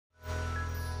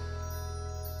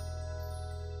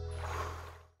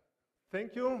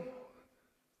Thank you.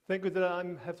 Thank you that I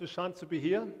have the chance to be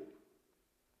here.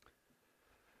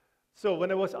 So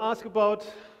when I was asked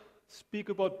speak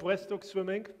about breaststroke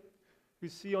swimming, you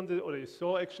see or you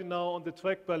saw actually now on the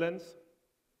track balance,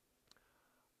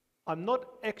 I'm not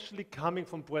actually coming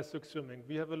from breaststroke swimming.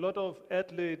 We have a lot of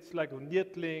athletes like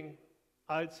Dirk Lange,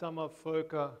 Alzheimer,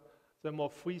 Volker, they're more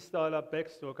freestyler,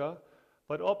 backstroker,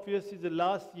 but obviously the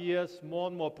last years more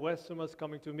and more breast swimmers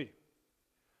coming to me.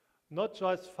 Not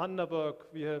just Van der Burgh,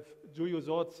 we have Giulio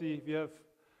Zorzi,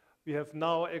 we have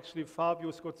now actually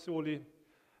Fabio Scozzoli,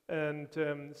 and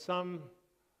some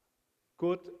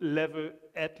good level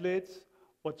athletes,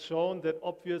 but shown that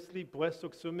obviously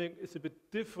breaststroke swimming is a bit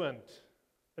different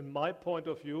in my point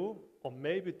of view, or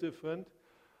maybe different,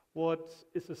 what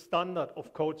is the standard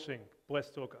of coaching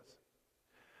breaststrokers.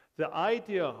 The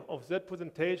idea of that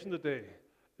presentation today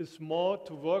is more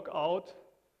to work out,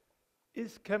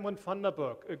 is Cameron Van der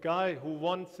Burgh, a guy who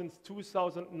won since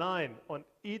 2009 on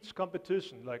each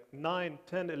competition, like 9,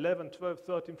 10, 11, 12,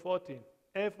 13, 14,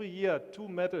 every year 2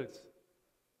 medals.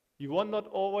 He won not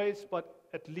always, but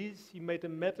at least he made a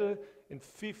medal in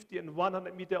 50 and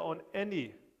 100 meter on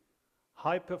any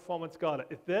high performance gala.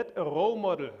 Is that a role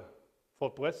model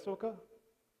for breaststroker?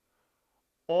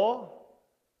 Or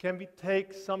can we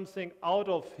take something out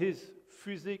of his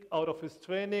physique, out of his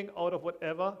training, out of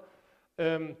whatever,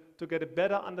 to get a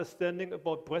better understanding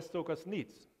about breaststrokers'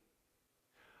 needs?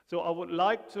 So I would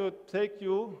like to take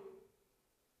you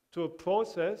to a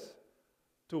process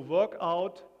to work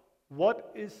out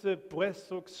what is the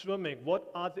breaststroke swimming,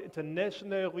 what are the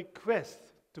international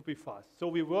requests to be fast. So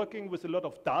we're working with a lot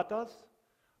of data.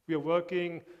 We are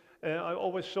working, I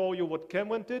always show you what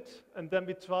Cameron did, and then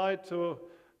we try to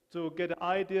get an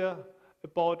idea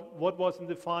about what was in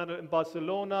the final in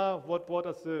Barcelona, what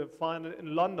was the final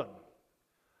in London.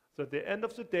 So at the end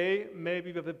of the day,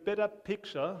 maybe we have a better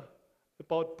picture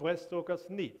about breaststrokers'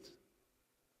 needs.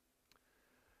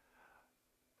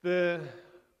 The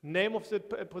name of the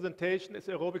presentation is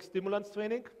Aerobic Stimulance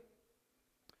Training.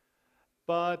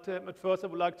 But at first I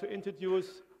would like to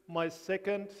introduce my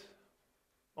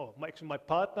my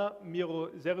partner, Miro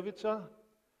Zerovica.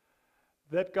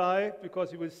 That guy,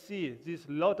 because you will see these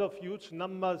lot of huge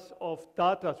numbers of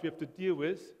data we have to deal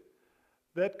with.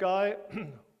 That guy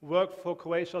worked for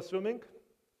Croatia Swimming.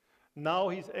 Now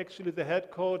he's actually the head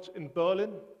coach in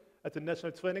Berlin at the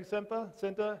National Training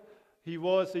Center. He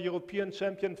was a European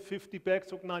champion 50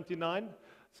 backstroke 99.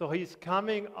 So he's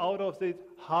coming out of the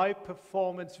high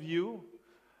performance view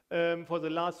for the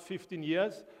last 15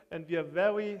 years, and we are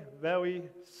very, very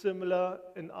similar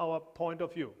in our point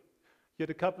of view. He had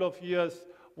a couple of years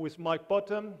with Mike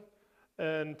Bottom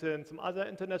and some other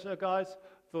international guys,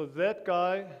 so that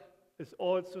guy is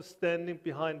also standing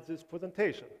behind this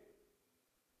presentation.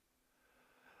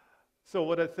 So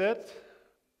what I said,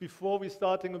 before we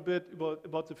starting a bit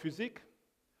about the physique,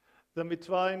 then we're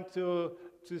trying to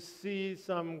see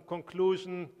some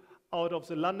conclusion out of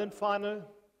the London final,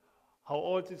 how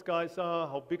old these guys are,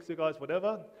 how big the guys,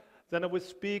 whatever. Then I will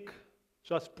speak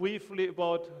just briefly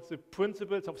about the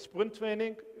principles of sprint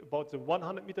training, about the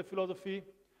 100-meter philosophy.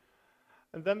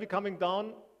 And then we're coming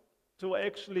down to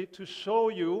actually to show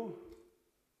you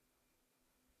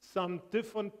some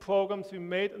different programs we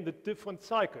made in the different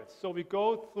cycles. So we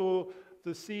go through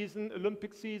the season,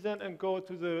 Olympic season, and go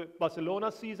to the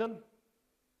Barcelona season.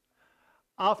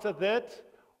 After that,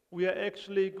 we are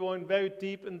actually going very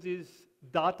deep in these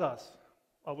data.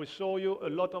 I will show you a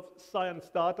lot of science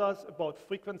data about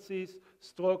frequencies,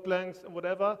 stroke lengths, and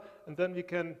whatever, and then we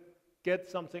can get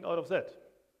something out of that.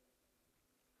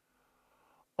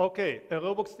 Okay,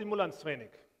 aerobic stimulance training.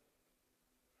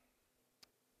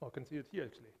 Oh, I can see it here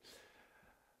actually.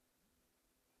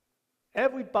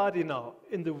 Everybody now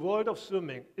in the world of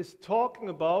swimming is talking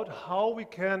about how we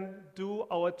can do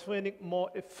our training more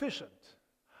efficient.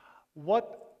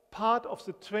 What part of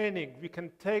the training we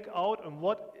can take out and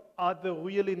what are the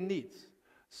really needs.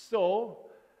 So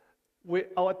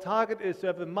our target is to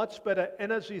have a much better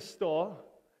energy store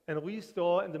and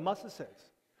restore in the muscle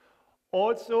cells.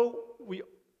 Also, we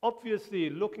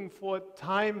obviously looking for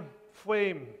time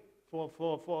frame,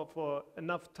 for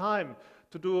enough time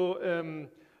to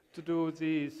do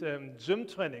these gym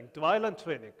training, dryland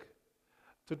training,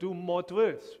 to do more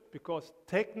drills, because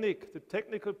the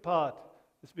technical part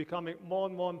is becoming more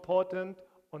and more important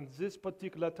on this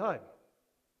particular time.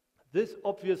 This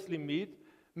obviously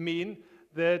mean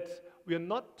that we are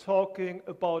not talking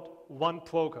about one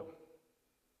program.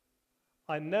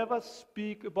 I never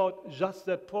speak about just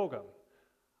that program.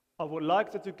 I would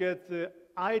like to get the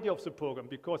idea of the program,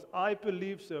 because I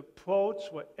believe the approach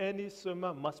for any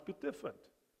swimmer must be different.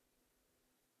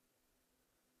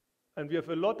 And we have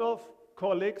a lot of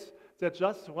colleagues that are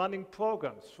just running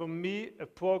programs. For me, a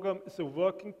program is a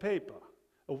working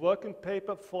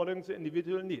paper following the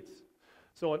individual needs.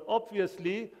 So, and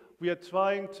obviously, we are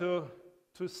trying to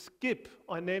skip,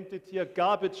 I named it here,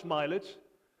 garbage mileage,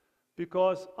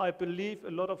 because I believe a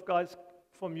lot of guys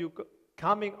from you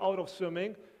coming out of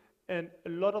swimming and a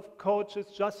lot of coaches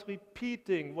just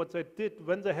repeating what they did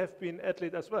when they have been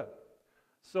athlete as well.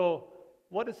 So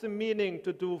what is the meaning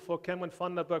to do for Cameron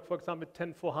van der Burgh, for example,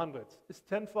 10-400s? Is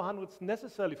 10-400s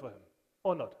necessary for him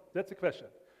or not? That's the question.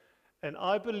 And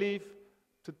I believe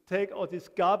to take out this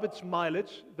garbage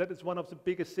mileage, that is one of the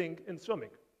biggest things in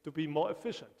swimming, to be more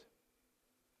efficient.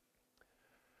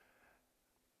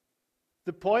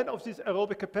 The point of this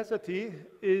aerobic capacity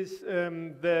is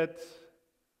that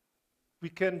we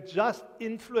can just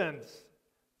influence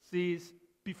these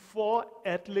before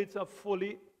athletes are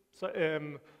fully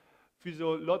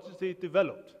physiologically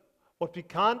developed. What we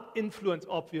can't influence,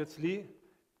 obviously,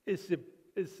 is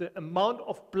the amount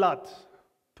of blood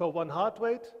per one heart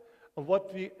rate, and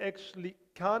what we actually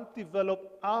can't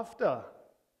develop after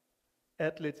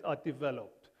athletes are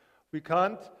developed. We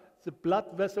can't, the blood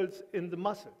vessels in the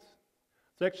muscles.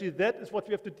 So actually that is what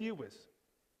we have to deal with.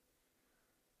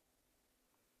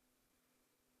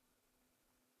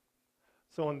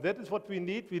 So and that is what we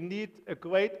need. We need a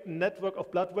great network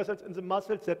of blood vessels in the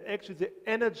muscles that actually the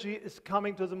energy is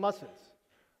coming to the muscles.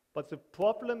 But the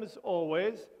problem is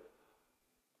always,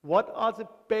 what are the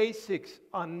basics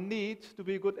I need to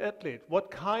be a good athlete? What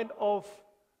kind of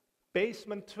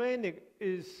basement training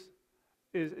is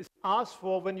asked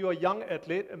for when you're a young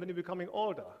athlete and when you're becoming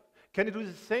older? Can you do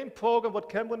the same program what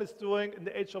Cameron is doing in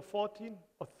the age of 14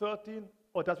 or 13,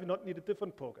 or does we not need a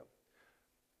different program?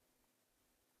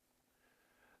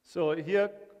 So here,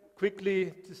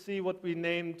 quickly to see what we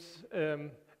named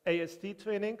AST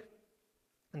training.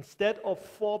 Instead of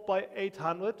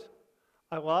 4x800,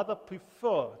 I rather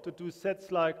prefer to do sets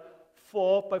like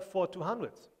 4x4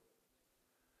 200s.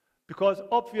 Because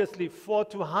obviously 4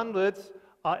 200s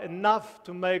are enough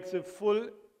to make the full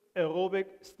aerobic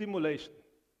stimulation.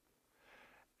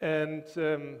 And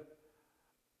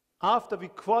after we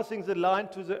crossing the line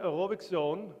to the aerobic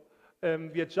zone,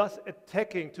 we are just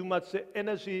attacking too much the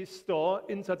energy store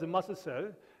inside the muscle cell,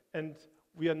 and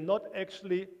we are not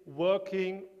actually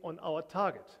working on our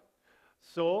target.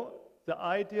 So the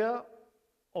idea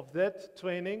of that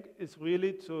training is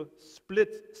really to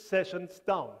split sessions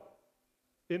down,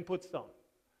 inputs down.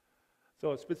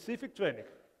 So specific training.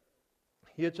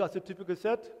 Here just a typical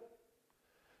set.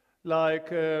 Like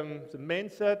the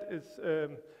main set is,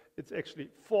 it's actually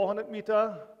 400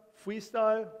 meter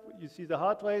freestyle. You see the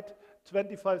heart rate,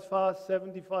 25 fast,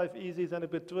 75 easy, then a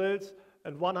bit drills,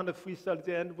 and 100 freestyle at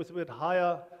the end with a bit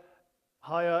higher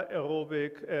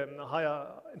aerobic, higher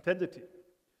intensity.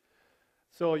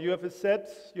 So you have a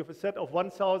set of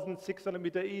 1,600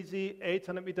 meter easy,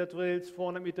 800 meter drills,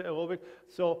 400 meter aerobic.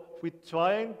 So we're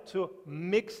trying to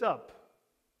mix up,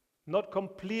 not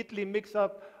completely mix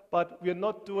up, but we're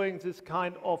not doing this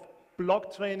kind of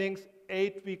block trainings,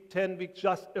 8-week, 10-week,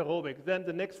 just aerobic. Then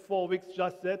the next 4 weeks,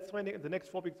 just that training, and the next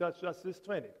 4 weeks, just this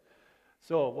training.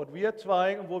 So what we are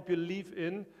trying and what we believe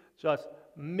in, just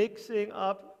mixing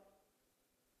up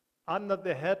under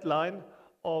the headline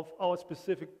of our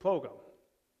specific program.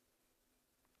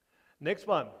 Next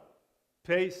one,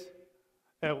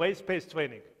 race-pace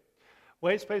training.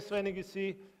 Race-pace training, you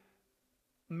see,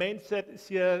 main set is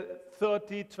here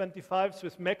 30-25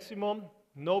 with maximum,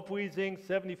 no breathing,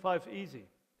 75 easy.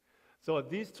 So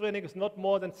this training is not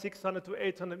more than 600 to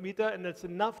 800 meter, and it's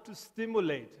enough to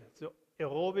stimulate the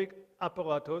aerobic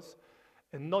apparatus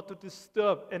and not to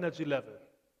disturb energy level.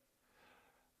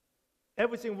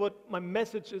 Everything what my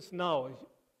message is now,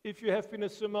 if you have been a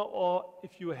swimmer or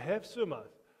if you have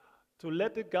swimmers, to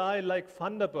let a guy like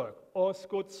Van der Burgh or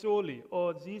Scozzoli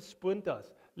or these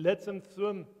sprinters, let them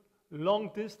swim long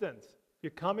distance.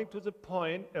 We're coming to the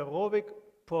point, aerobic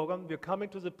program, we're coming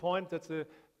to the point that the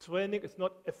training is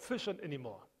not efficient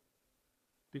anymore.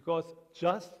 Because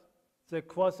just they're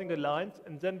crossing the lines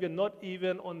and then we're not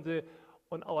even on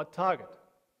our target.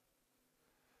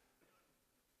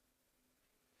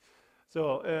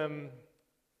 So,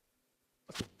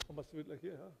 must do it like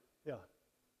here, huh? Yeah.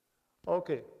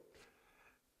 Okay.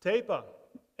 Taper,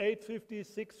 850s,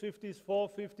 650s,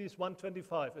 450s,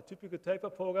 125. A typical taper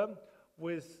program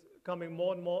with coming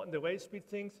more and more in the race speed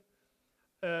things.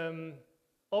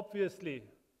 Obviously,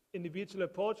 individual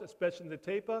approach, especially in the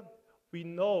taper. We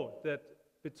know that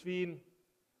between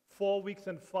 4 weeks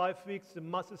and 5 weeks, the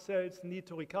muscle cells need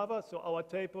to recover. So our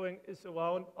tapering is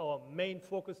around, our main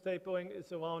focus tapering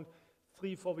is around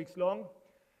 3-4 weeks long.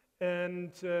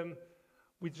 And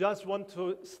We just want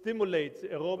to stimulate the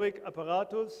aerobic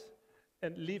apparatus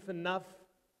and leave enough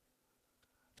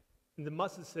in the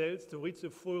muscle cells to reach the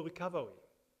full recovery.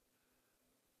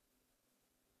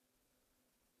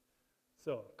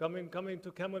 So, coming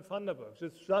to Cameron Vanderburg.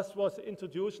 This just was the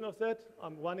introduction of that.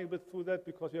 I'm running a bit through that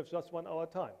because we have just 1 hour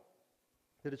time.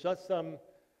 It is just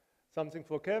something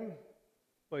for Cam,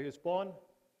 where he was born.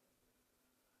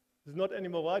 It's not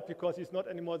anymore right because he's not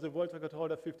anymore the world record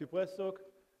holder 50 breaststroke.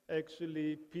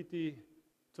 Actually, PT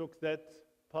took that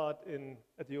part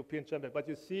at the European Championship. But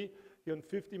you see, here on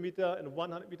 50 meter and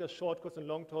 100 meter short course and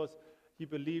long toss, he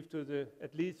believed to the,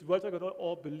 at least world record holder,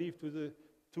 or believed to the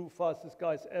 2 fastest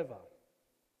guys ever.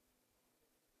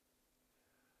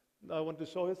 Now I want to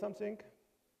show you something.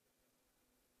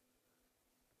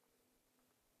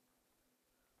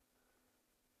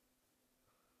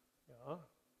 Yeah.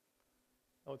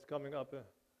 Now it's coming up,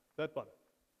 that one.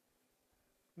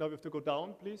 Now we have to go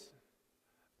down, please.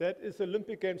 That is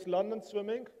Olympic Games London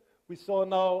swimming. We saw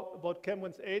now about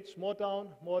Cameron's age. More down,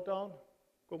 more down.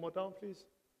 Go more down, please.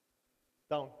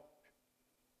 Down.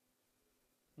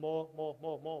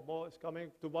 More. It's coming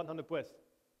to 100 breaths.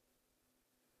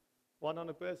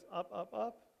 100 breaths,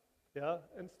 up. Yeah,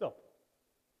 and stop.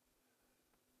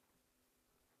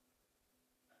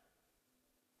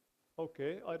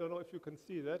 Okay, I don't know if you can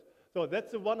see that. So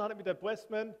that's the 100 meter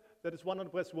breastman, that is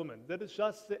 100 breast woman. That is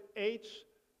just the age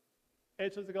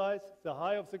of the guys, the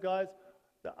height of the guys.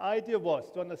 The idea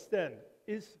was to understand,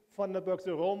 is Vanderburg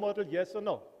the role model, yes or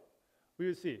no? We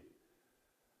will see.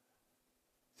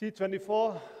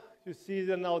 C24, you see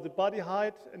now the body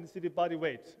height and you see the body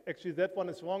weight. Actually, that one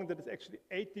is wrong. That is actually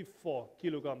 84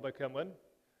 kilogram by Cameron.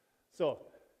 So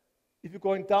if you're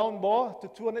going down more to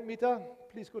 200 meter,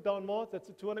 please go down more. That's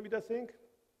the 200 meter thing.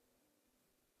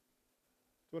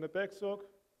 200 backstroke.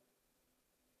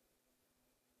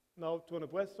 Now 200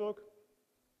 breaststroke.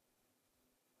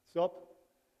 Stop.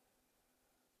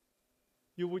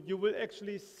 You will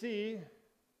actually see,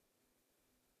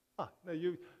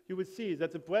 you will see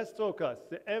that the breaststrokers,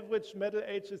 the average medal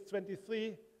age is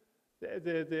 23.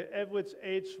 The average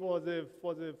age for the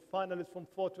finalists from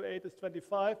 4 to 8 is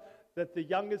 25. That the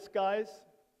youngest guys,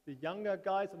 the younger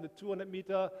guys on the 200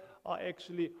 meter are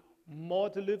actually more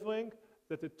delivering.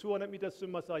 That the 200 meter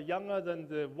swimmers are younger than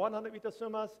the 100 meter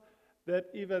swimmers. That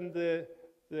even the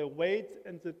weight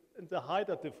and the height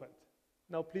are different.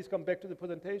 Now please come back to the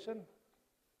presentation.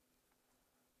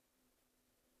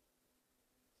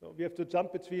 So we have to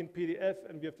jump between PDF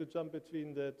and we have to jump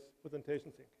between that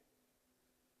presentation thing.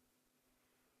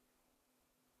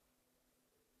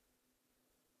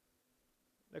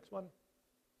 Next one.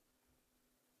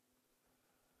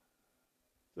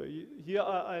 So here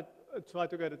I try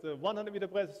to get it. The 100 meter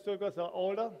breaststrokers are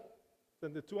older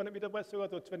than the 200 meter breaststrokers,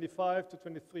 so 25 to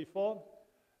 23.4.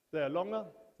 They are longer,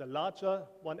 they're larger,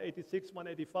 186,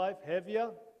 185, heavier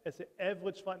as the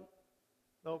average one.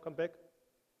 No, come back.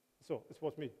 So, this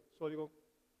was me. Sorry, go.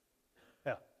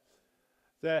 Yeah.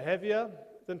 They're heavier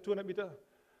than 200 meter.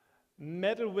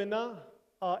 Medal winner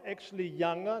are actually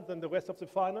younger than the rest of the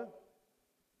final.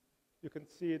 You can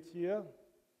see it here.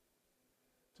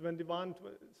 21,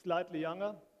 slightly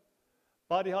younger.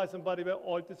 Body height and body weight,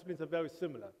 all disciplines are very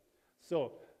similar.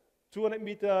 So, 200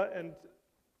 meter and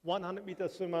 100 meter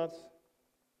swimmers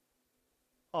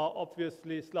are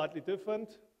obviously slightly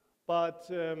different, but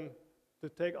to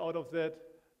take out of that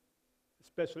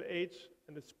special age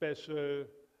and a special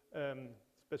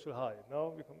height.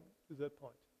 Now we come to that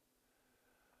point.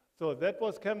 So that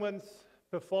was Cameron's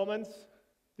performance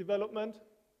development.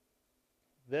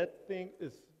 That thing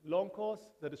is long course,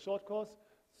 that is short course.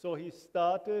 So he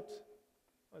started,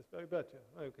 it's very bad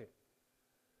here, okay.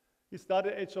 He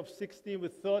started at the age of 16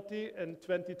 with 30, and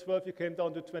 2012 he came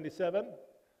down to 27.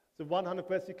 The 100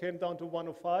 breast he came down to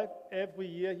 105. Every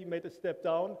year he made a step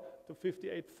down to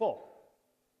 58.4.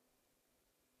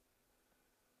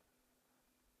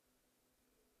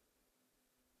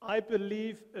 I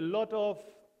believe a lot of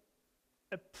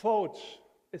approach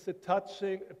is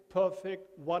touching a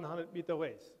perfect 100 meter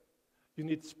race. You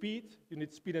need speed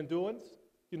endurance,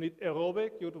 you need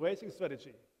aerobic, you need racing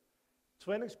strategy.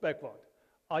 Training's background.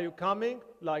 Are you coming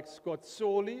like Scott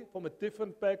Soley from a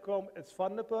different background as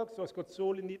Vanderburg? So Scott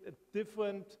Soley needs a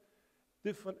different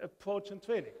approach in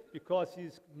training because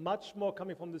he's much more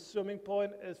coming from the swimming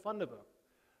point as Vanderburg.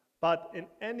 But in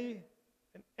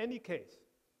any case,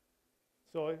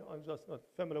 sorry, I'm just not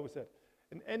familiar with that.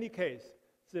 In any case,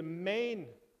 the main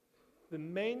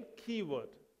keyword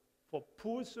for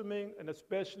pool swimming and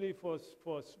especially for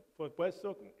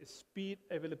breaststroking is speed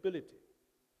availability.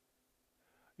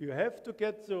 You have to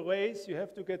get the race, you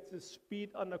have to get the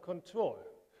speed under control.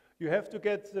 You have to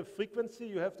get the frequency,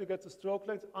 you have to get the stroke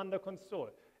length under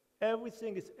control.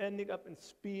 Everything is ending up in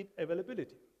speed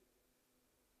availability.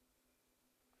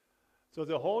 So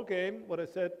the whole game, what I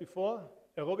said before,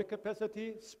 aerobic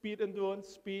capacity, speed endurance,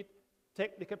 speed,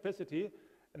 technical capacity,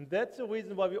 and that's the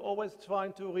reason why we're always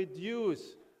trying to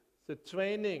reduce the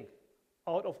training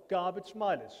out of garbage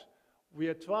mileage. We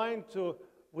are trying to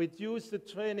reduce the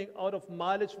training out of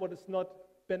mileage what is not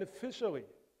beneficiary.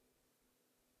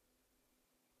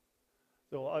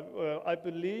 So I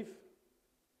believe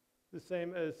the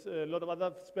same as a lot of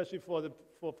other, especially for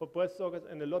breaststrokers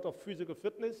and a lot of physical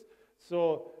fitness.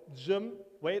 So gym,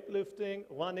 weightlifting,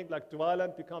 running like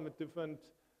dryland become a different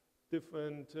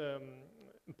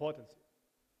importance.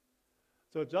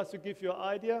 So just to give you an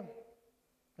idea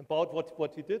about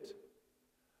what he did.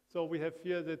 So we have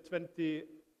here the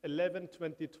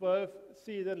 2011-2012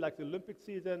 season, like the Olympic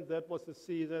season. That was the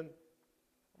season.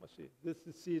 This is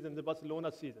the season, the Barcelona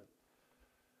season.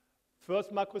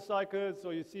 First macro cycle, so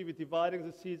you see we're dividing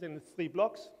the season in 3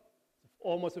 blocks.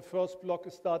 Almost the first block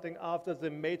is starting after the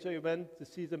major event the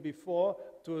season before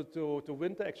to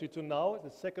winter, actually to now.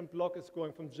 The second block is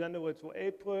going from January to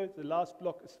April. The last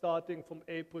block is starting from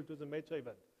April to the major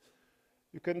event.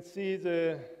 You can see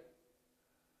the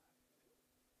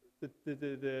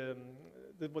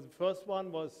first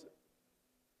one was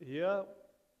here,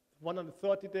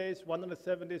 130 days,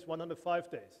 107 days, 105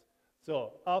 days.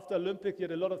 So after Olympic, you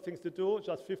had a lot of things to do,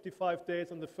 just 55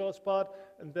 days on the first part,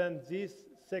 and then these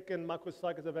second macro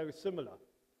cycles are very similar.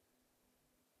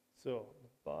 So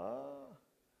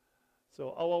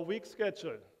our week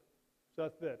schedule,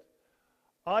 just that.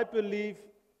 I believe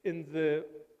in the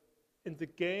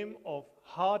game of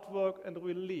hard work and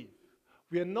relief.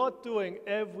 We are not doing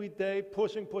every day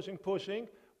pushing.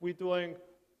 We're doing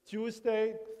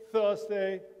Tuesday,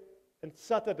 Thursday, and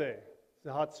Saturday,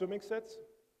 the hard swimming sets.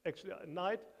 Actually at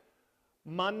night,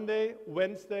 Monday,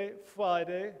 Wednesday,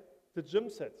 Friday, the gym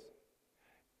sets.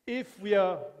 If we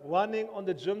are running on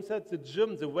the gym sets, the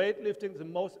weightlifting is the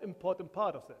most important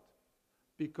part of that,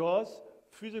 because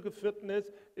physical fitness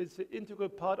is the integral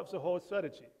part of the whole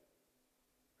strategy.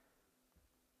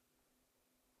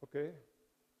 Okay?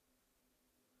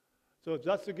 So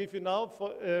just to give you now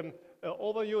for an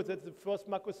overview, that's the first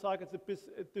macro cycle. It's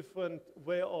a different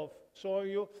way of showing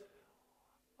you.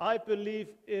 I believe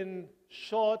in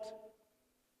short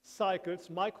cycles,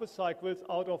 microcycles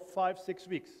out of 5-6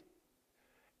 weeks.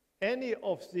 Any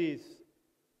of these,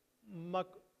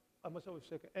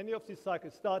 any of these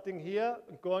cycles, starting here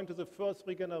and going to the first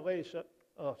regeneration.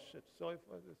 Oh shit, sorry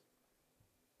for this.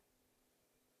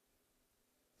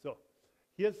 So,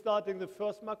 here starting the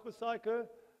first macro cycle,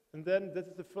 and then this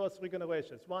is the first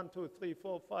regeneration. It's 1, 2, 3,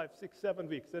 4, 5, 6, 7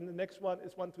 weeks. Then the next one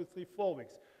is 1, 2, 3, 4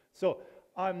 weeks. So,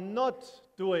 I'm not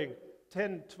doing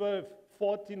 10, 12,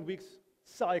 14 weeks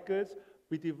cycles.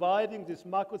 We're dividing these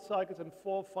macro cycles in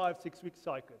 4, 5, 6 week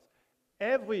cycles.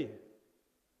 Every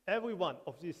one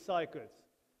of these cycles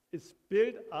is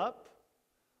built up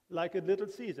like a little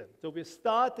season. So we're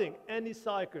starting any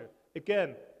cycle,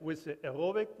 again, with the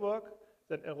aerobic work,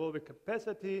 then aerobic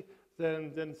capacity,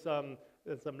 then some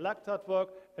lactate work,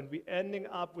 and we're ending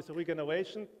up with a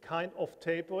regeneration, kind of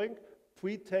tapering,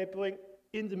 pre-tapering,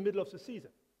 in the middle of the season.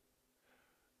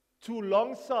 2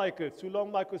 long cycles, 2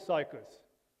 long microcycles,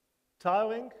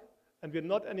 tiring, and we're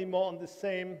not anymore on the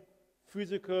same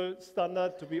physical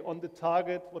standard to be on the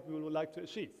target what we would like to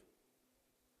achieve.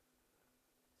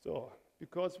 So,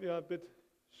 because we are a bit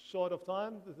short of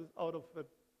time, this is out of it.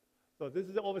 So this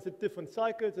is always a different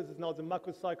cycle. This is now the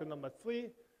macro cycle number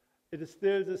 3. It is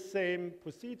still the same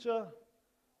procedure.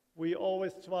 We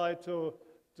always try to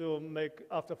make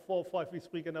after 4 or 5 weeks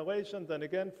regeneration, then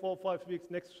again 4 or 5 weeks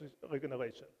next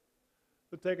regeneration.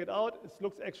 To take it out, it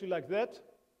looks actually like that.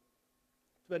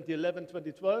 2011,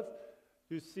 2012,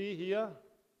 you see here,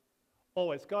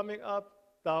 always coming up,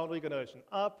 down regeneration,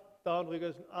 up, down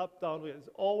regeneration, up, down regeneration.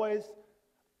 It's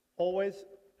always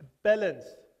a balance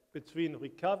between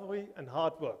recovery and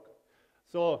hard work.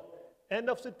 So, end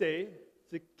of the day,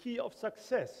 the key of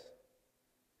success,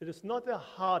 it is not a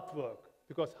hard work,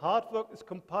 because hard work is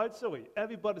compulsory.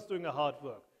 Everybody's doing a hard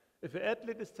work. If an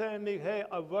athlete is telling me, hey,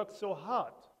 I worked so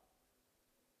hard,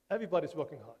 everybody's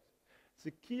working hard.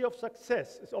 The key of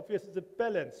success is obviously the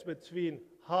balance between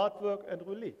hard work and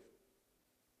relief.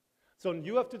 So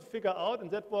you have to figure out,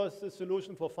 and that was the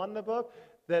solution for Van der Burgh,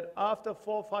 that after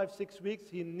 4, 5, 6 weeks,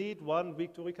 he needs 1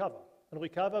 week to recover. And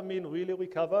recover means really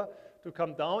recover, to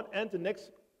come down. And the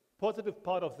next positive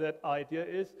part of that idea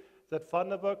is that Van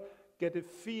der Burgh get a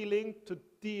feeling to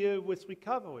deal with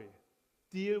recovery,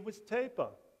 deal with taper.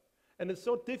 And it's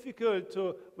so difficult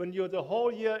to, when you're the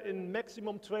whole year in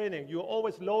maximum training, you're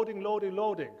always loading, loading,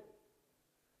 loading.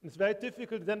 And it's very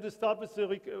difficult then to start with the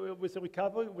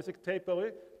recovery, with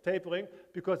the tapering,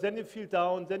 because then you feel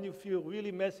down, then you feel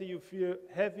really messy, you feel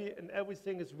heavy, and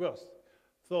everything is worse.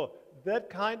 So that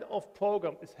kind of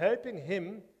program is helping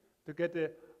him to get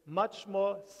a much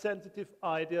more sensitive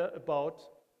idea about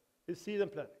his season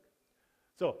planning.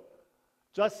 So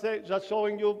just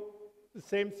showing you the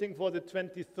same thing for the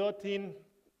 2013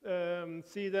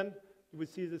 season. You will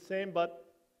see the same, but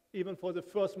even for the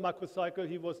first macro cycle,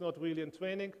 he was not really in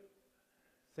training.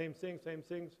 Same thing, same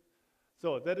things.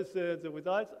 So that is the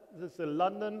results. This is the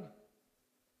London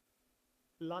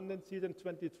season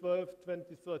 2012,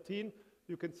 2013.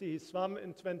 You can see he swam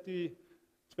in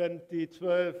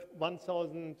 2012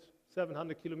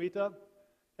 1,700 kilometers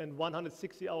and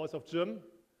 160 hours of gym.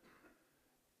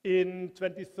 In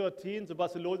 2013, the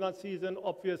Barcelona season,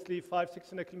 obviously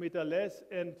 500-600 kilometers less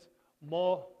and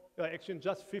more, actually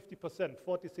just 50%,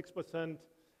 46%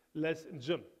 less in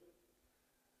gym.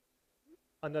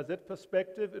 Under that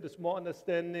perspective, it is more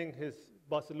understanding his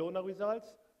Barcelona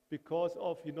results because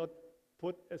of he not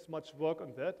put as much work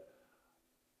on that.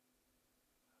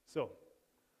 So,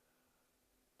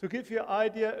 to give you an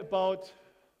idea about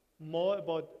more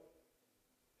about,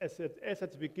 as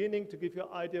at the beginning, to give you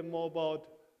an idea more about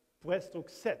breaststroke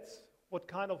sets, what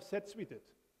kind of sets we did.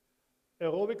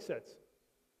 Aerobic sets.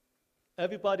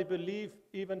 Everybody believe,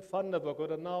 even Van der Burg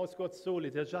or now Scott Soley,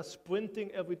 they're just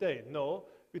sprinting every day. No,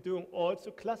 we're doing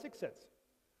also classic sets.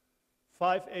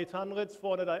 5 800s,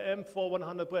 400 IM, 4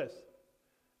 100 breaths.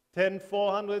 10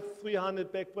 400,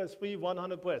 300 back breaths, 3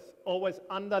 100 breaths. Always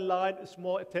underline is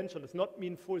more attention. It's not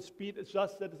mean full speed, it's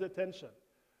just that it's attention.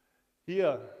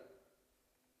 Here,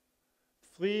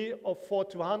 3 or 4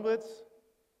 200s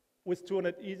with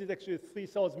 200 easy. It's actually a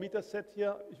 3,000 meter set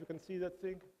here, if you can see that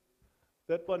thing.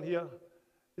 That one here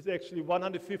is actually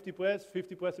 150 breaths,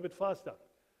 50 breaths a bit faster.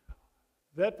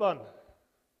 That one,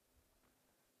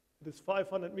 it is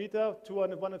 500 meter,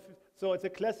 200, 150. So it's a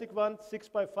classic one, 6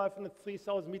 by 500,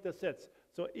 3,000 meter sets.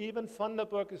 So even Van der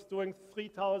Burg is doing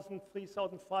 3,000,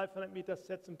 3,500 meter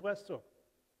sets in breaststroke.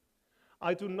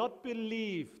 I do not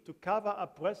believe to cover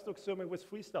up breaststroke swimming with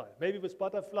freestyle, maybe with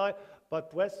butterfly,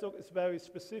 but breaststroke is very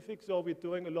specific, so we're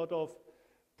doing a lot of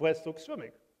breaststroke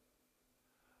swimming.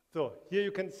 So here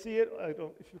you can see it, I don't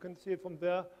know if you can see it from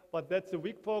there, but that's the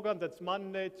week program, that's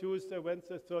Monday, Tuesday,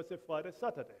 Wednesday, Thursday, Friday,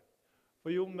 Saturday. For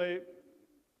you,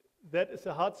 that is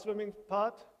a hard swimming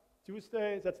part,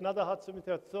 Tuesday, that's another hard swimming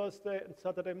part, Thursday and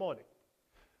Saturday morning.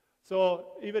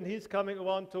 So even he's coming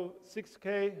around to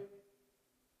 6K,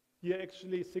 here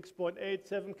actually 6.8,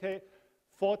 7K,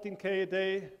 14K a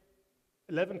day,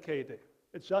 11K a day.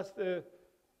 It's just a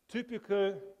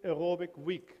typical aerobic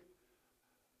week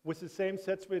with the same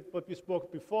sets with what we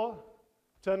spoke before,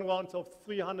 turnarounds of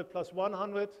 300 plus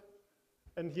 100,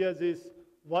 and here this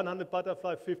 100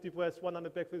 butterfly, 50 breaths,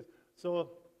 100 back breaths.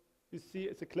 So you see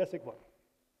it's a classic one.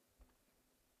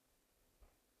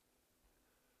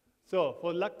 So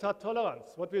for lactate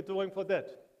tolerance, what we're doing for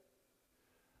that.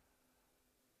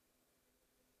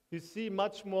 You see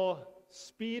much more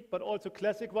speed, but also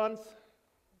classic ones,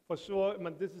 for sure. I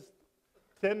mean, this is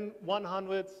 10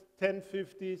 100s, 10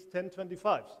 50s, 10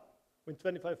 25s. When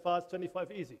 25 fast,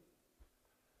 25 easy.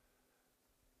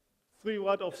 3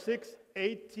 out of 6,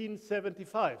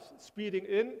 1875s. Speeding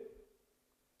in,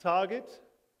 target,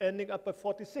 ending up by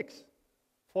 46.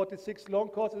 46 long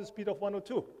course is a speed of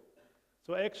 102.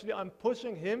 So actually I'm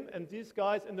pushing him and these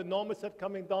guys in the normal set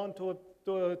coming down to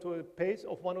a pace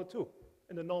of 102.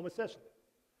 In the normal session.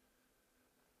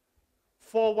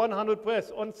 4 100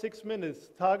 breaths on 6 minutes,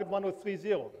 target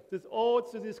 1030. This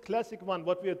also this classic one,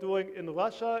 what we are doing in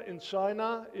Russia, in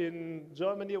China, in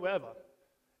Germany, wherever.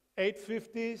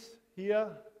 850s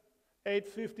here,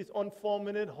 850s on 4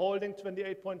 minutes, holding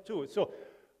 28.2. So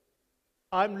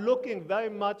I'm looking very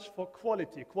much for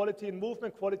quality. Quality in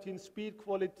movement, quality in speed,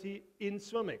 quality in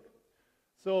swimming.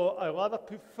 So I rather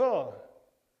prefer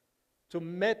to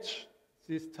match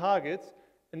these targets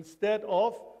instead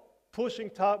of pushing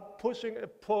a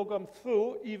program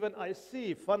through. Even I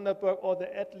see Van der Burg or the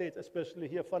athletes, especially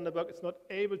here, Van der Burg is not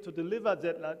able to deliver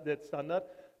that standard,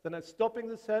 then I'm stopping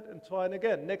the set and trying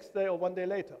again next day or one day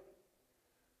later.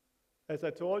 As I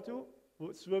told you,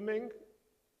 swimming,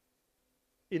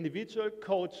 individual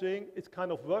coaching is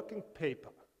kind of working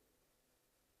paper.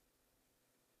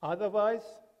 Otherwise,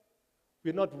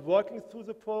 we're not working through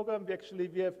the program.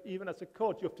 We have, even as a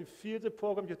coach, you have to feel the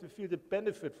program, you have to feel the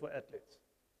benefit for athletes.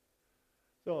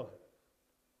 So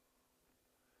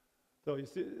you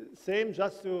see, same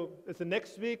just to, it's the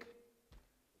next week,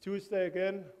 Tuesday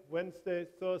again, Wednesday,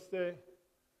 Thursday.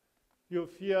 You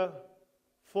have here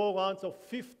 4 rounds of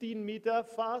 15-meter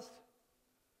fast,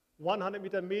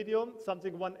 100-meter medium,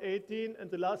 something 118,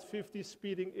 and the last 50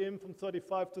 speeding in from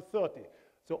 35 to 30.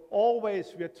 So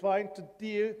always we are trying to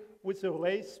deal with the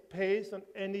race pace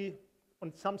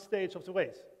on some stage of the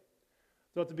race.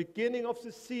 So at the beginning of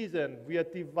the season, we are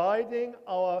dividing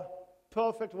our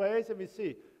perfect race, and we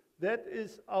see that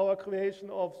is our creation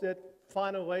of that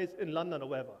final race in London or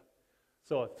wherever.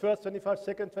 So first 25,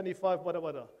 second 25,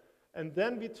 whatever. And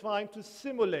then we're trying to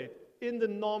simulate in the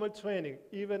normal training,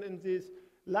 even in this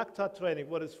lactate training,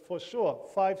 what is for sure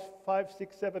 5,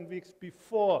 6, 7 weeks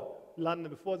before London,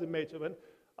 before the major event,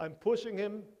 I'm pushing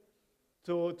him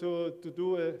to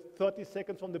do a 30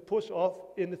 seconds from the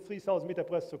push-off in the 3,000-meter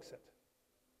breaststroke set.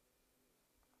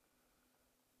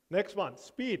 Next one,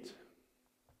 speed.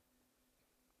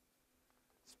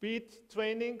 Speed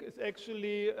training is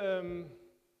actually, a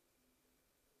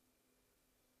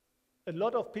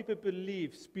lot of people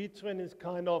believe speed training is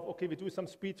kind of, okay, we do some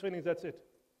speed training, that's it.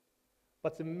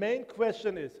 But the main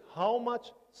question is, how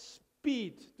much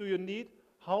speed do you need?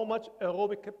 How much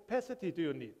aerobic capacity do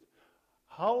you need?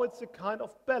 How it's a kind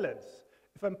of balance.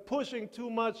 If I'm pushing too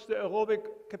much the aerobic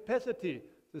capacity,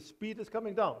 the speed is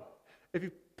coming down. If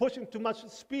you're pushing too much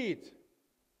speed,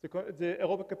 the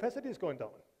aerobic capacity is going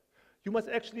down. You must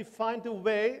actually find a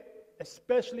way,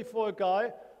 especially for a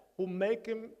guy, who make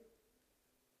him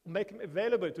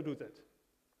available to do that.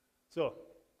 So,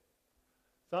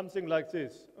 something like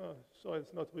this. Oh, sorry,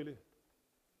 it's not really.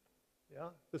 Yeah,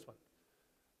 this one.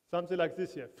 Something like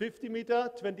this here. 50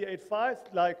 meter,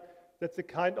 28.5, like that's the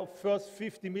kind of first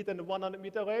 50 meter in the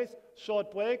 100-meter race. Short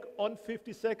break on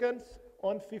 50 seconds,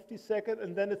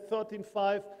 and then a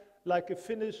 13.5, like a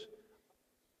finish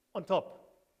on top.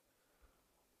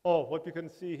 Oh, what we can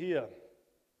see here.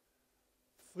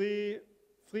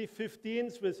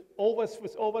 3.15s with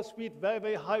overspeed, very,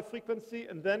 very high frequency,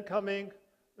 and then coming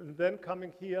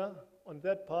here on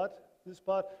that part, this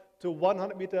part, to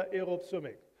 100-meter aerobic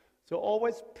swimming. So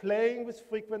always playing with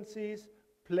frequencies,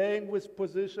 playing with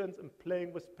positions, and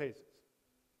playing with paces.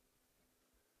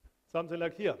 Something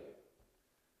like here.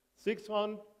 6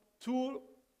 round, 2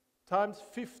 times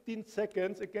 15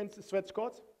 seconds against the stretch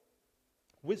cords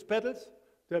with pedals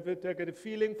to get a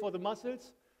feeling for the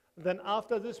muscles. And then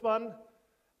after this one,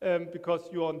 because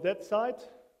you're on that side,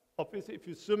 obviously if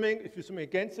you're swimming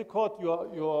against the cord,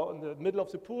 you're in the middle of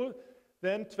the pool,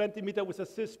 then 20 meter with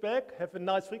assist back, have a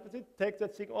nice frequency, take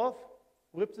that thing off,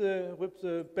 rip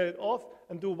the belt off,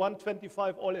 and do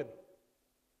 125 all in.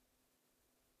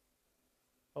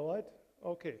 All right?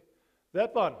 Okay.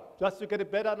 That one, just to get a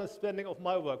better understanding of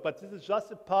my work. But this is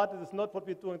just a part, this is not what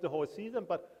we're doing the whole season,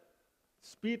 but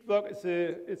speed work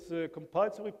is a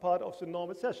compulsory part of the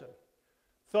normal session.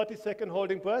 30-second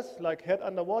holding breath, like head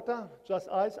underwater, just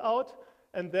eyes out,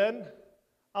 and then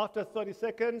after 30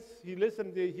 seconds, he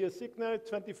listens, he hears signal,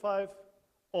 25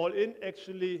 all in,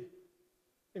 actually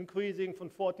increasing from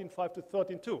 14.5 to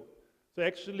 13.2. So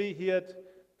actually he had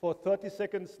for 30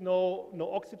 seconds no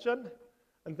oxygen,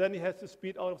 and then he has to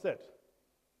speed out of that.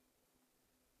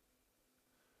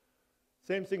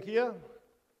 Same thing here.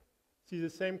 See the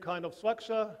same kind of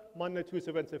structure, Monday,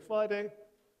 Tuesday, Wednesday, Friday.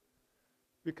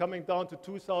 We're coming down to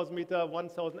 2,000 meter,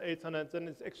 1,800, then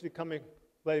it's actually coming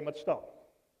very much down.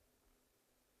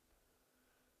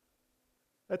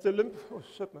 At the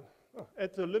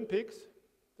Olympics,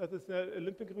 that is the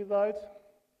Olympic result.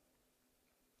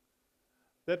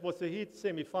 That was the heat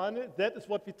semi-final. That is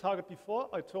what we target before.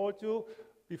 I told you,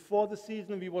 before the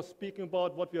season, we were speaking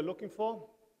about what we are looking for.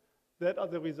 That are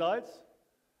the results.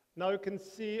 Now you can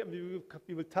see, and we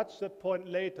will touch that point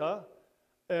later,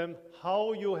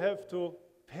 how you have to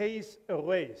pace a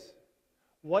race.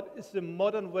 What is the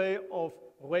modern way of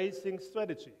racing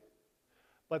strategy?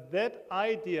 But that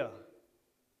ideas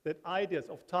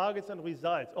of targets and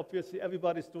results, obviously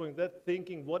everybody's doing that,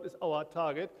 thinking what is our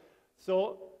target.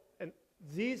 So, and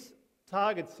these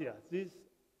targets here, these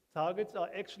targets are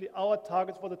actually our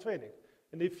targets for the training.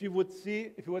 And if you would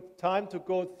see, if you had time to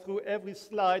go through every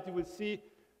slide, you will see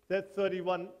that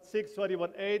 31.6,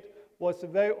 31.8 was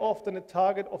very often a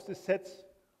target of the sets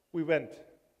we went.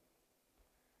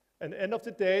 And at the end of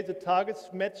the day, the targets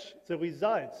match the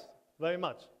results very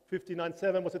much.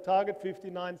 59.7 was the target,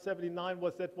 59.79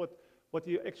 was that what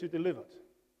you actually delivered.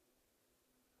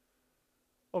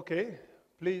 Okay,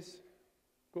 please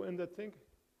go in that thing.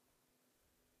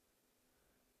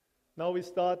 Now we're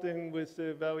starting with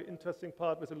a very interesting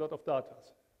part with a lot of data.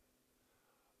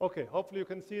 Okay, hopefully you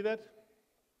can see that.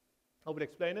 I will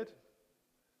explain it.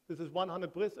 This is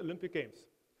 100 Breast Olympic Games.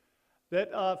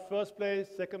 That are first place,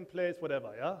 second place,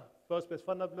 whatever, yeah? first place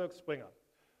Van der Burg, Springer.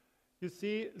 You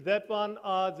see that one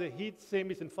are the heat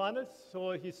semis and finals.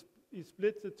 So he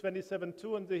split the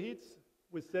 27.2 in the heats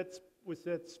with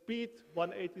that speed,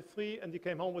 183, and he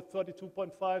came home with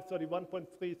 32.5,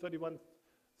 31.3, 31.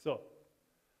 So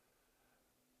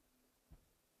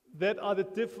that are the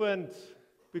difference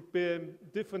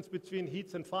between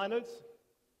heats and finals.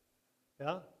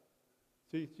 Yeah.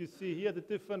 So you see here the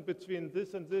difference between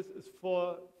this and this is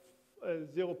 0.4,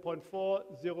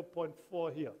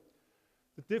 0.4 here.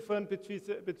 The difference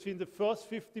between the first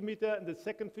 50 meter and the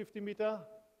second 50 meter,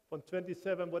 from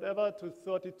 27 whatever to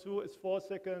 32 is 4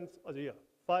 seconds, or here,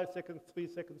 5 seconds, 3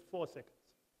 seconds, 4 seconds.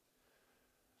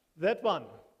 That one,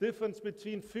 difference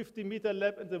between 50 meter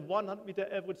lap and the 100 meter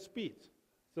average speed.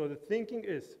 So the thinking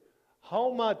is, how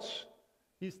much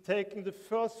he's taking the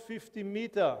first 50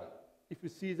 meter, if you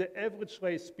see the average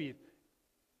race speed,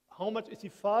 how much is he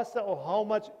faster or how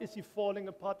much is he falling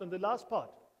apart on the last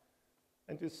part?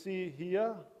 And you see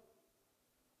here,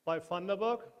 by Van der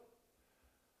Burg,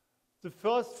 the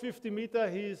first 50 meter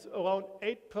he's around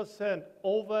 8%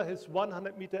 over his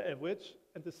 100 meter average,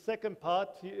 and the second part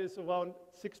he is around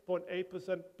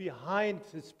 6.8% behind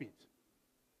his speed.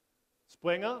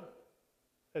 Springer,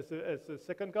 as the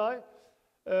second guy,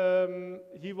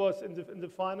 he was in the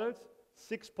finals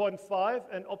 6.5,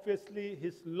 and obviously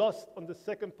his loss on the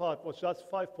second part was just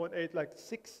 5.8, like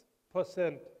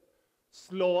 6%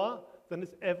 slower than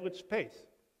his average pace.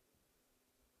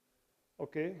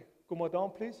 Okay, go more down,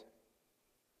 please.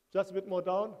 Just a bit more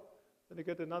down. Then you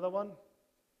get another one.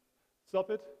 Stop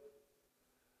it.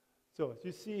 So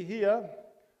you see here,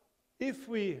 if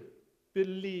we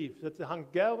believe that the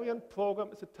Hungarian program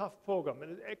is a tough program,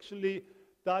 and actually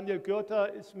Daniel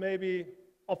Goethe is maybe,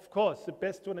 of course, the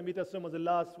best 200 meter swimmer of the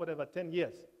last, 10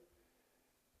 years.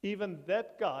 Even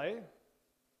that guy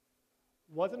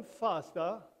wasn't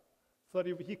faster.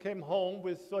 He came home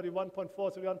with 31.4,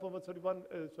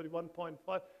 31.1,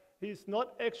 31.5. He's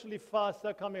not actually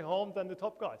faster coming home than the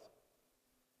top guys.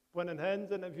 Brennan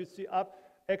Hansen, if you see up,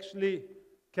 actually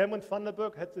Cameron Van der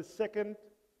Burg had the second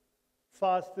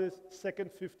fastest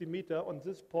 50 meter on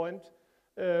this point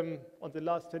on the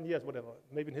last 10 years, whatever,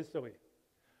 maybe in history.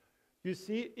 You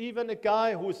see, even a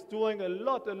guy who's doing a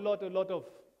lot of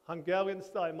Hungarian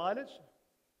style mileage,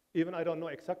 even I don't know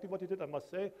exactly what he did, I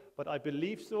must say, but I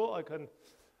believe so.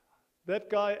 That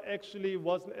guy actually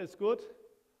wasn't as good.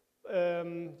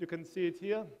 You can see it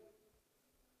here.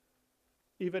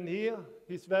 Even here,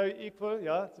 he's very equal.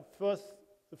 Yeah,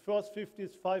 the first 50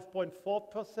 is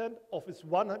 5.4% of his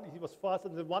 100. He was faster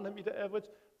than the 100 meter average.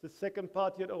 The second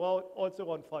part he had also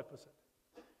around 5%.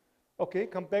 Okay,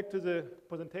 come back to the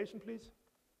presentation, please.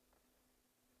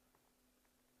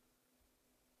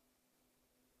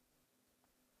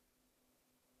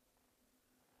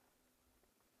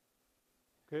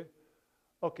 Okay.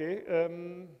 Okay.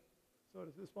 So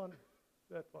this one,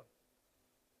 that one.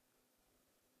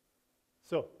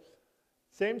 So,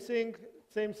 same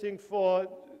thing for,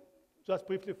 just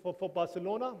briefly for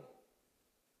Barcelona.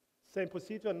 Same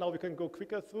procedure, now we can go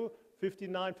quicker through.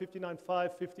 59, 59.5,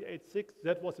 58.6,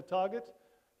 that was the target.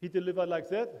 He delivered like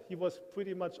that. He was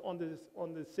pretty much on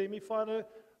the semi-final,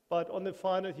 but on the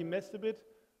final he messed a bit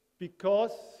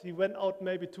because he went out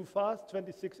maybe too fast,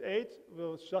 26.8,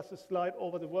 was just a slide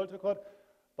over the world record,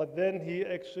 but then he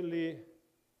actually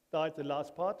died the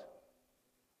last part.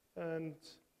 And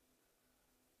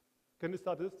can you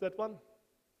start that one?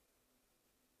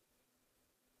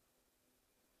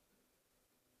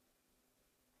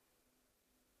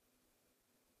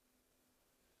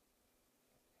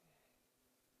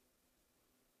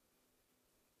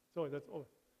 So that's all.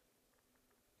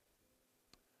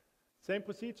 Same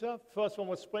procedure. First one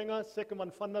was Springer, second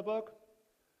one Van der Burg.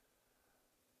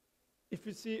 If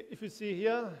you see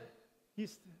here,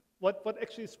 what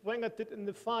actually Springer did in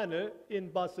the final in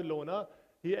Barcelona,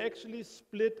 he actually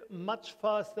split much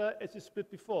faster as he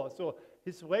split before. So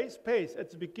his race pace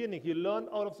at the beginning, he learned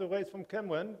out of the race from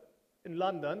Cameron in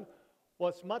London,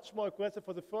 was much more aggressive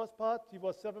for the first part. He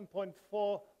was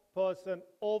 7.4%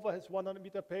 over his 100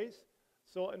 meter pace.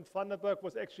 So in Van der Burg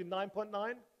was actually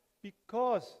 9.9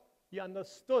 because he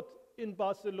understood in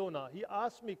Barcelona. He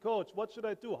asked me, coach, what should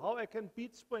I do? How I can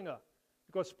beat Springer?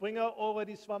 Because Springer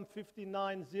already swam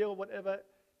 59.0, whatever,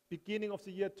 beginning of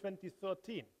the year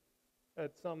 2013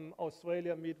 at some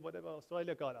Australia meet, whatever,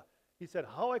 Australia Gala. He said,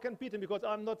 how I can beat him because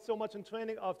I'm not so much in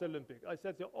training after Olympic. I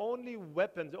said, the only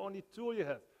weapon, the only tool you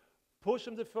have, push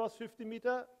him the first 50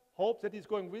 meter, hope that he's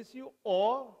going with you,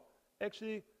 or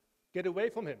actually get away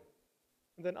from him.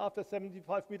 And then after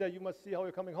 75 meter, you must see how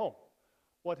you're coming home.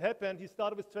 What happened, he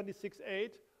started with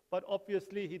 26.8, but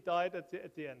obviously he died at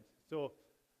the end. So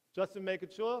just to make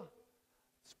it sure,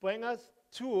 Sprenger's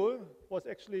tool was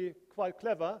actually quite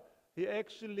clever. He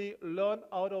actually learned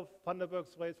out of Van der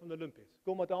Burg's race from the Olympics.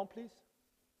 Go more down, please.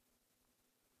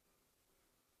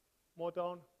 More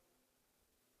down.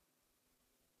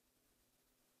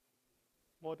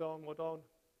 More down, more down.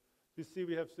 You see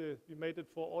we made it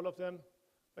for all of them.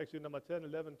 Actually number 10,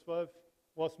 11, 12.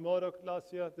 Was Murdoch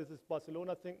last year. This is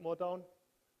Barcelona, think more down.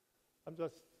 I'm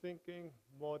just thinking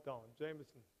more down.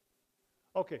 Jameson.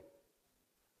 Okay.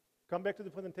 Come back to the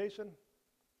presentation.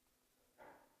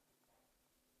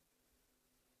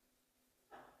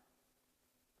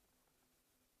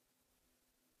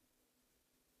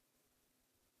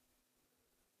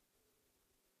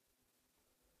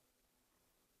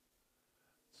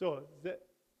 So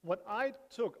what I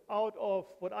took out of,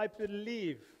 what I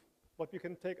believe, what we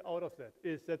can take out of that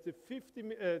is that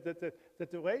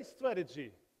the race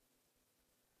strategy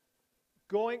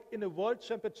going in a World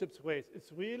Championships race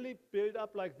is really built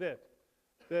up like that.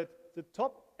 That the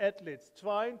top athletes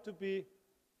trying to be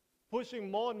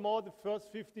pushing more and more the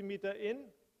first 50 meter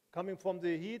in, coming from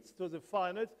the heats to the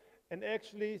finals, and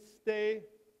actually stay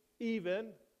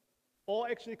even, or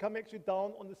actually come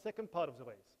down on the second part of the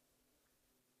race.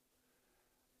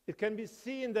 It can be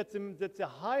seen that the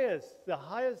highest,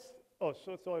 oh,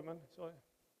 sorry, man, sorry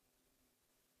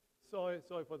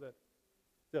for that.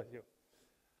 There, you.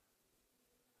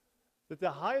 That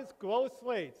the highest growth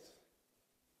rates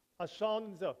are shown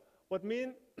in the, what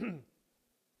mean,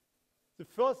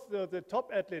 the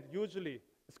top athlete usually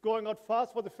is going out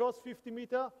fast for the first 50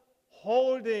 meter,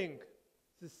 holding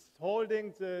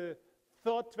the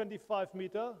third 25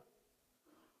 meter,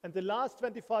 and the last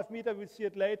 25 meter, we'll see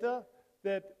it later,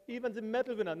 that even the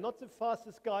medal winner, not the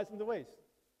fastest guys in the race,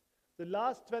 the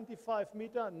last 25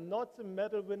 meter, not the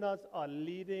medal winners are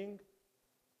leading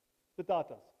the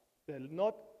datas. They're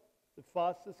not the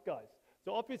fastest guys.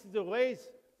 So obviously the race,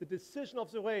 the decision of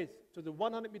the race to the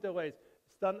 100 meter race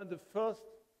is done in the first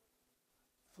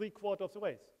 3/4 of the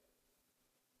race.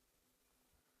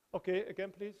 Okay,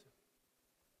 again please.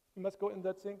 You must go in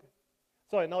that thing.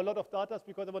 Sorry, now a lot of data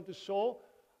because I want to show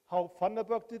how Van der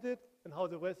Burg did it and how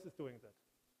the rest is doing that.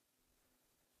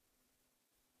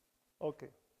 Okay.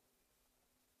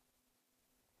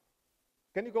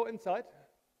 Can you go inside?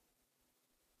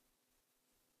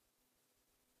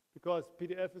 Because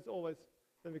PDF is always,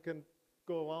 then we can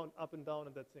go around up and down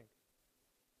in that thing.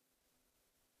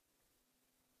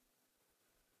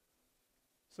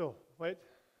 So, wait.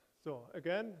 So,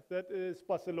 again, that is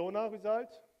Barcelona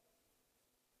result.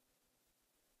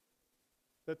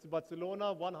 That's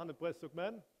Barcelona, 100 breaststroke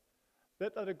men.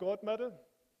 That are the gold medal.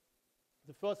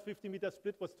 The first 50 meter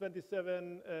split was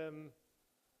 27,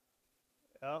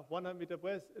 100 meter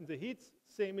breast. In the heats,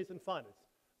 semis and finals.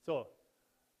 So,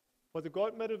 for the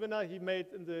gold medal winner, he made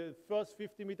in the first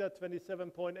 50 meter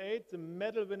 27.8, the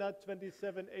medal winner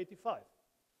 27.85.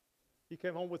 He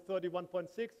came home with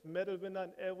 31.6, medal winner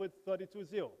and air with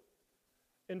 32.0.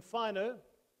 In final,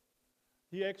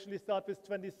 he actually started with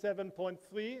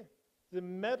 27.3. The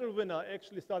medal winner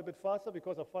actually started a bit faster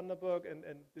because of Van der Burg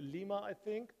and Lima, I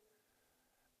think.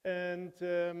 And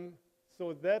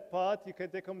so that part, he can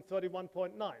take home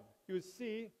 31.9. You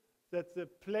see that the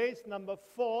place number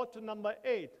 4 to number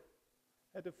 8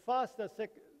 had a faster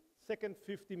second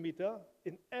 50 meter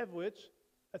in average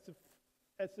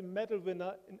as the medal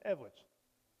winner in average.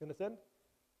 You understand?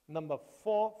 Number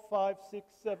 4, 5, 6,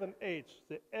 7, 8.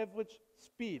 The average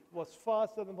speed was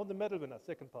faster than from the medal winner,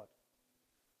 second part.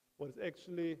 What is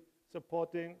actually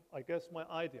supporting, I guess, my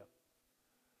idea.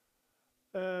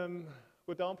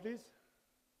 Go down, please.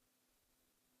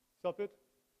 Stop it.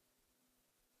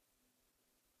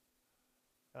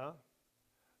 Yeah.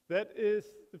 That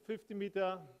is the 50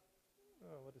 meter,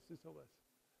 what is this always?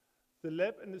 The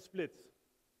lap and the splits.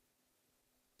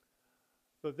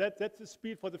 So that's the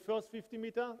speed for the first 50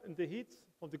 meter in the heats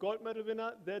from the gold medal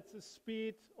winner. That's the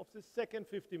speed of the second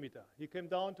 50 meter. He came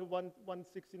down to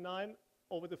 169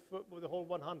 over the whole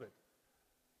 100.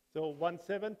 So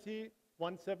 170,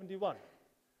 171.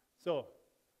 So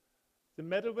the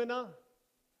medal winner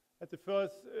at the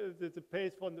first, the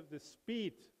pace for the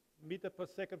speed, meter per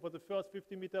second for the first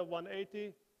 50 meter,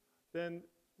 180, then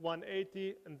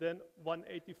 180, and then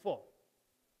 184.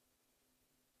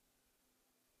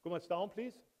 Go much down,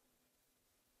 please.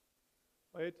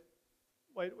 Wait,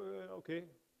 okay.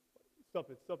 Stop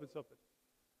it.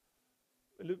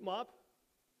 A little more up.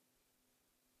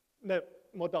 No,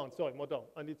 more down, sorry, more down.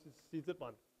 I need to see that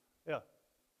one. Yeah.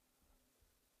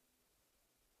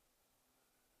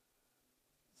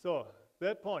 So,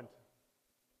 that point.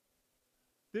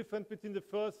 Difference between the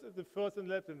first and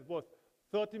left was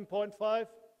 13.5,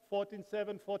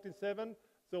 14.7, 14.7.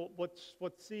 So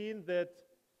what's seen that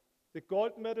The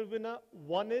gold medal winner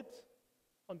won it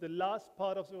on the last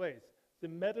part of the race. The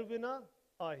medal winner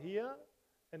are here,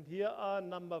 and here are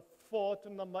number 4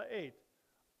 to number 8.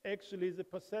 Actually, the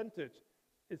percentage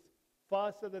is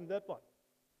faster than that one.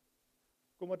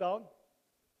 Go more down.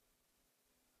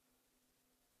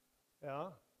 Yeah.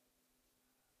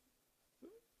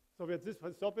 So we had this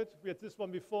one, stop it. We had this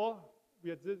one before. We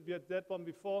had that one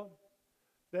before.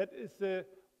 That is the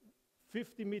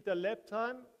 50-meter lap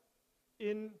time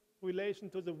in relation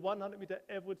to the 100-meter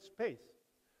average pace.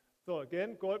 So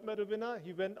again, gold medal winner,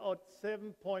 he went out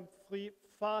 7.3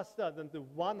 faster than the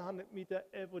 100-meter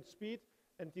average speed,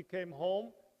 and he came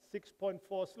home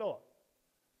 6.4 slower.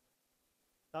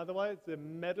 Otherwise, the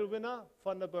medal winner,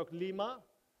 Van der Burgh Lima,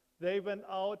 they went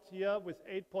out here with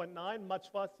 8.9, much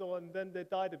faster, and then they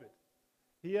died a bit.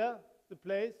 Here, the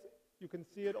place, you can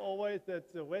see it always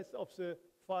that the rest of the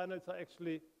finals are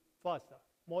actually faster.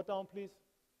 More down, please.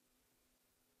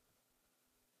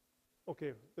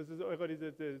 Okay, this is already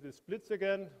the splits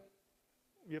again.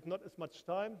 We have not as much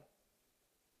time.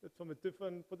 That's from a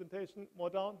different presentation. More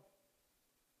down.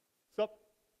 Stop.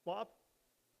 More up.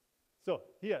 So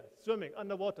here, swimming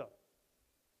underwater.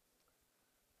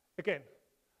 Again,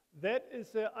 that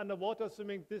is the underwater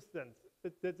swimming distance.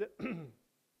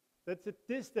 That's the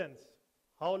distance,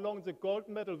 how long the gold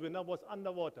medal winner was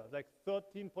underwater, like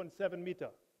 13.7 meter.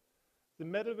 The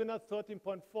medal winner,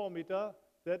 13.4 meter,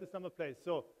 that is number place.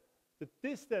 So the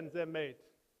distance they made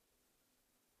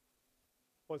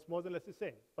was more or less the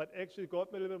same, but actually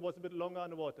gold medal winner was a bit longer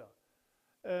underwater.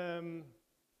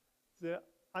 The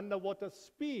underwater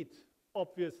speed,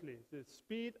 obviously, the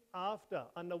speed after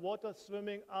underwater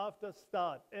swimming after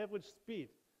start, average speed,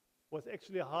 was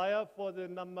actually higher for the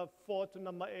number 4 to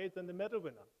number 8 than the medal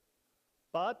winner.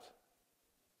 But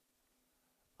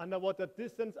underwater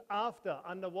distance after,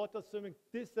 underwater swimming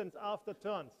distance after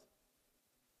turns,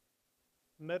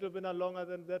 medal winner longer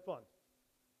than that one.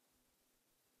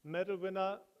 Medal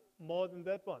winner more than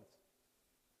that one.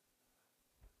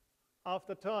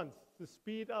 After turns, the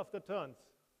speed after turns,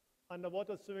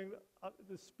 underwater swimming,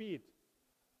 the speed.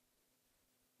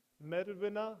 Medal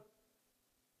winner,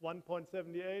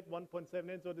 1.78,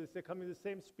 1.78, so they're coming the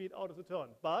same speed out of the turn.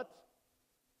 But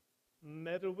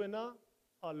medal winner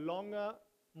are longer,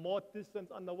 more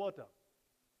distance underwater.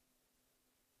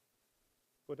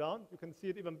 Go down, you can see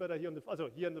it even better here in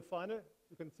the, here in the final.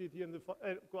 You can see it here in the,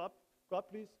 go up,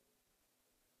 please.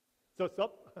 So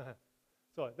stop.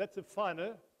 So that's the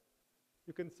final.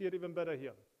 You can see it even better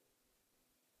here.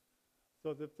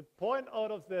 So the point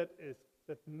out of that is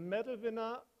that medal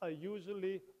winners are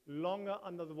usually longer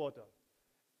under the water.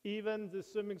 Even the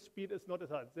swimming speed is not as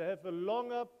high. They have a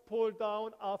longer pull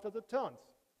down after the turns.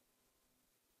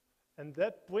 And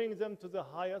that brings them to the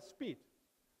higher speed,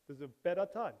 to the better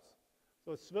times.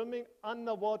 So swimming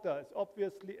underwater is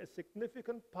obviously a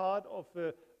significant part of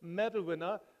a medal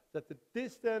winner, that the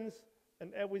distance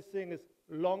and everything is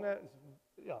longer,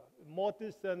 more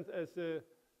distance as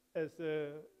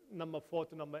number 4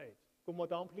 to number 8. Go more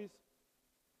down, please.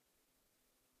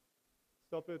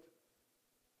 Stop it.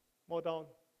 More down.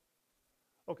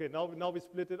 Okay, now we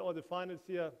split it, all the finals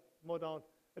here. More down.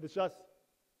 It is just,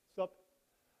 stop.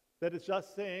 That is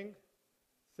just saying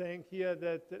here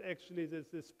that actually there's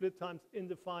the split times in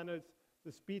the finals,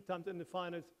 the speed times in the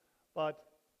finals, but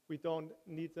we don't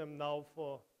need them now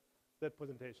for that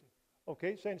presentation.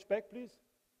 Okay, change back, please.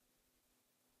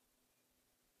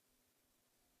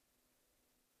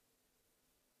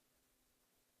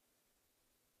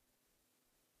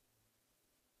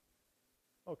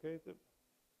 Okay.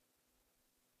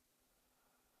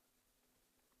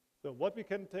 So what we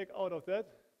can take out of that,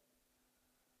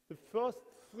 the first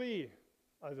three,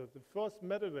 the first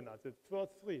medal winners, the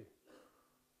first three,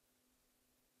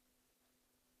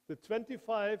 the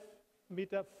 25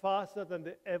 meter faster than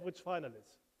the average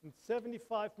finalists, and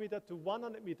 75 meter to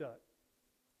 100 meter,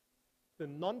 the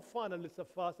non-finalists are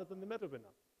faster than the medal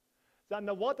winner. The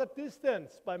underwater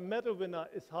distance by medal winner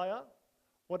is higher,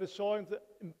 what is showing the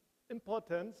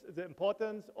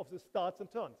importance of the starts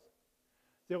and turns.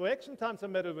 The reaction times of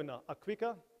medal winner are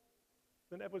quicker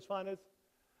than average finals.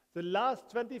 The last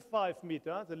 25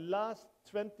 meter, here, the last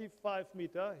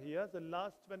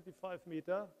 25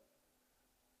 meter,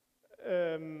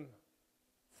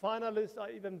 finalists are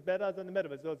even better than the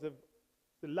medal winners. So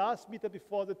the last meter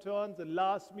before the turn, the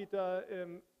last meter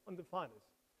on the finals.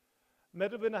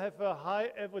 Medal winner have a high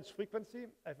average frequency,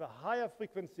 have a higher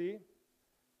frequency,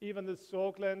 even the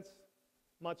stroke length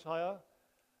much higher.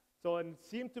 So it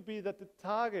seemed to be that the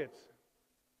target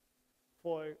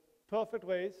for a perfect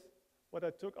race, what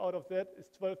I took out of that is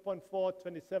 12.4,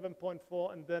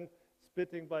 27.4, and then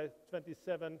splitting by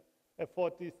 27 a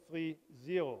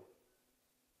 43.0.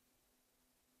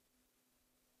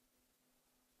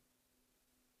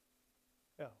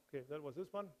 Yeah, okay, that was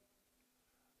this one.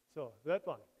 So that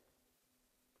one.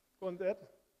 Go on that.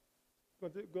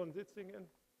 Go on this thing in.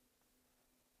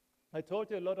 I told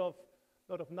you a lot of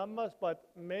numbers, but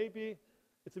maybe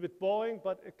it's a bit boring,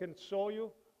 but it can show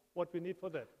you what we need for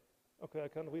that. Okay, I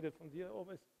can read it from here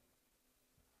always.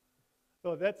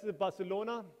 So that's the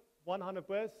Barcelona, 100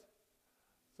 breaths.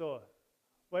 So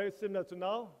very similar to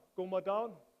now. Go more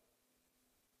down.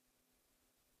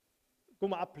 Go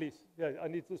more up, please. Yeah, I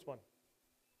need this one.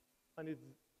 I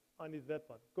need that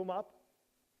one. Go more up.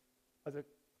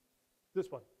 This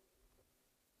one.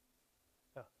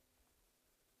 Yeah.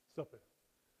 Stop it.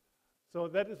 So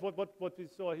that is what we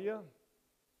saw here.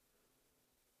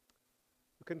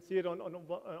 You can see it on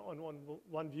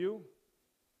one view.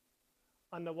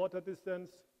 Underwater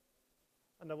distance,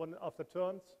 after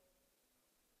turns.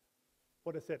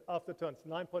 What I said, after turns,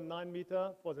 9.9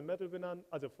 meter for the medal winner,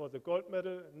 also for the gold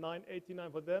medal,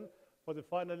 9.89 for them. For the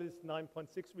finalists,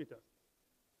 9.6 meters.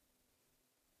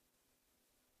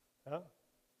 Yeah.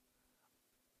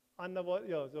 Underwater,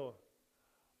 yeah, so.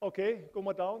 Okay, go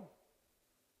more down.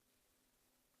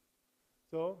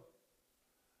 So,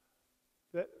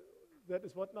 that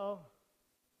is what now?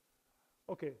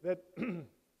 Okay, that,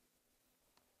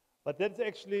 but that's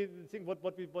actually the thing,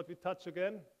 what we touch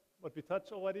again, what we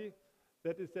touched already,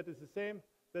 that is the same.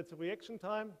 That's the reaction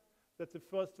time. That's the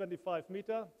first 25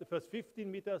 meter, the first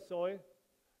 15 meters, sorry.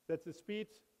 That's the speed.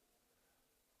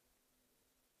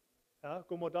 Yeah,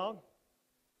 go more down.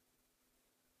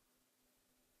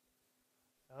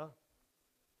 Yeah.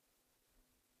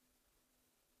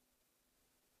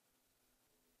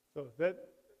 So that,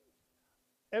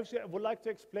 actually I would like to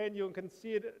explain you can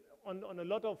see it on a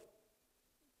lot of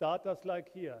data like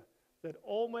here, that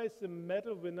always the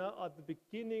medal winner at the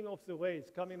beginning of the race,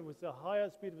 coming with a higher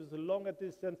speed, with a longer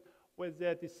distance, where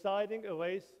they're deciding a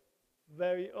race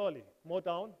very early. More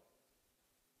down.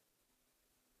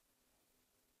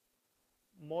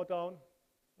 More down.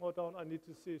 More down. I need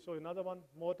to show you another one.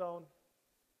 More down.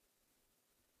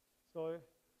 Sorry.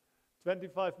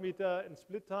 25 meter in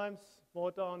split times.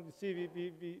 More down. You see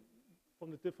we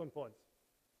from the different points.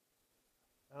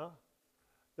 Yeah.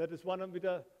 That is 100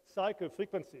 meter cycle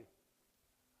frequency.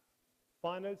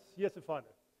 Finals. Here's the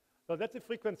final. So that's the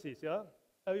frequencies. Yeah.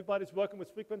 Everybody's working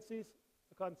with frequencies.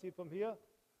 I can't see it from here.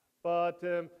 But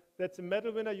that's a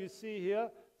medal winner you see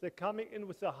here. They're coming in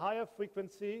with a higher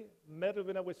frequency. Medal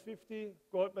winner with 50,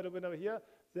 gold medal winner here.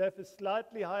 They have a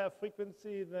slightly higher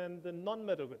frequency than the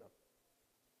non-medal winner.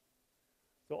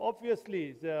 So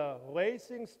obviously the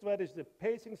racing strategy, the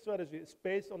pacing strategy is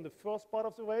based on the first part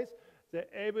of the race. They're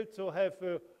able to have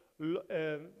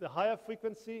the higher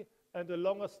frequency and a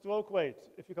longer stroke rate.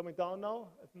 If you're coming down now,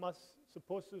 it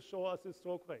supposed to show us the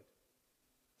stroke rate.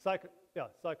 Cycle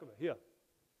rate, here.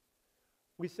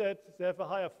 We said they have a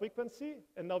higher frequency,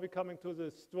 and now we're coming to the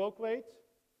stroke rate,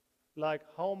 like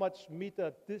how much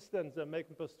meter distance they're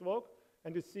making per stroke.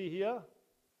 And you see here,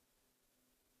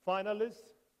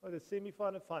 finalists, or the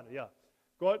semi-final, final, yeah.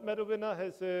 Gold medal winner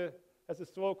has a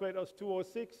stroke rate of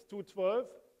 206, 212.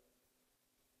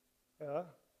 Yeah.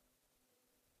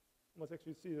 Must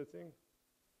actually see the thing.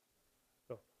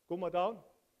 So, go more down.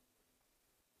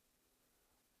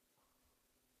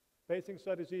 Pacing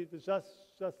strategy, just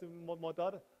more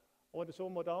data. I want to show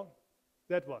more down.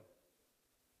 That one.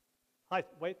 Height,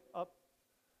 weight, up.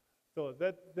 So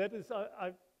that is,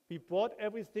 we brought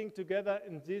everything together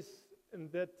in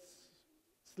that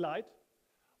slide.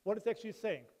 What it's actually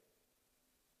saying.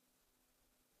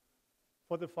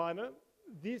 For the final,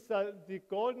 these are the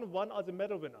golden one are the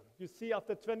medal winner. You see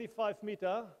after 25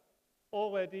 meter,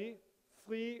 already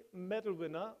 3 medal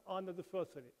winner under the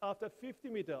first 30. After 50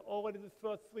 meter, already the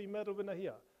first 3 medal winner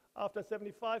here. After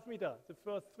 75 meter, the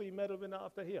first 3 medal winner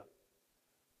after here.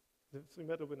 The 3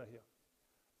 medal winner here.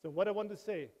 So what I want to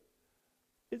say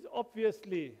is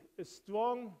obviously a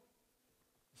strong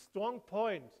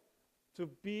point to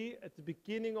be at the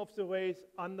beginning of the race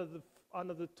under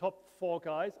the top 4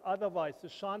 guys. Otherwise, the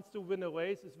chance to win a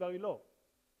race is very low.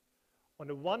 On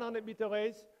a 100 meter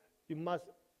race, you must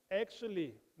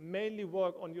actually mainly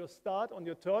work on your start, on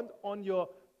your turn, on your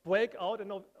breakout,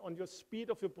 and on your speed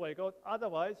of your breakout.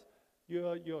 Otherwise,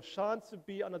 your chance to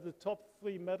be under the top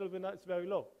 3 medal winner is very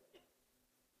low.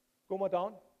 Go more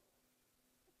down.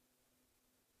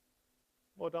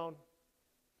 More down.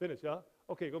 Finish, yeah?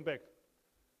 Okay, go back.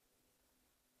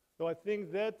 So I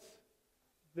think that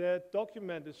the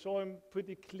document is showing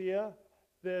pretty clear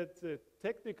that the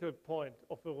technical point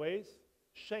of the race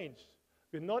changed.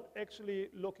 We're not actually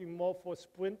looking more for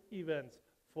sprint events,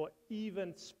 for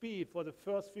even speed for the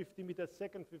first 50 meters,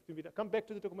 second 50 meters. Come back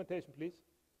to the documentation, please.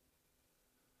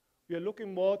 We are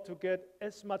looking more to get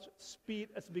as much speed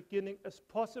as beginning as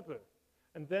possible,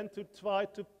 and then to try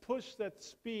to push that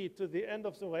speed to the end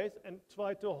of the race and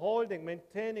try to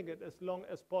maintaining it as long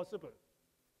as possible.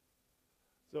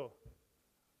 So,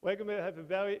 we're going to have a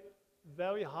very,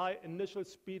 very high initial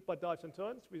speed by dives and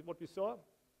turns, what we saw.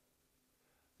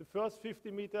 The first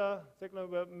 50 meter, second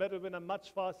medal winner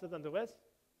much faster than the rest.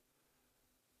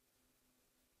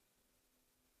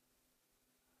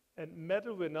 And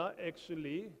medal winner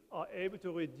actually are able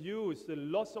to reduce the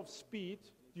loss of speed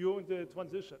during the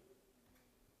transition.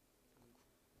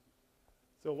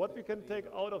 So what we can take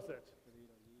out of that?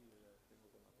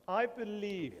 I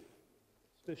believe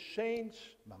the change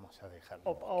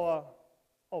of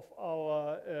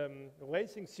our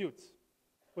racing suits.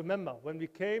 Remember, when we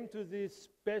came to these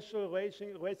special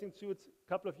racing suits a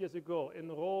couple of years ago in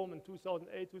Rome in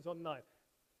 2008, 2009,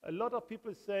 a lot of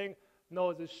people saying,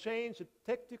 no, the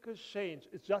tactical change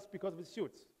is just because of the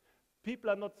suits. People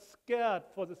are not scared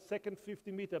for the second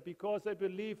 50 meter because they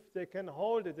believe they can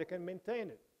hold it, they can maintain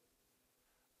it.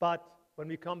 But when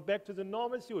we come back to the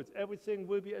normal suits, everything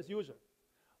will be as usual.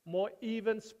 More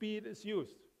even speed is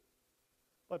used.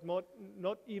 But not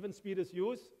even speed is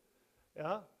used.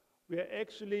 Yeah?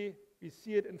 We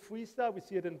see it in freestyle, we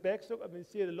see it in backstroke, and we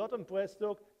see it a lot in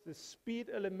breaststroke. The speed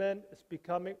element is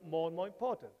becoming more and more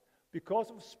important.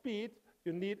 Because of speed,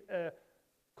 you need a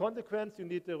consequence, you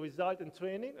need the result in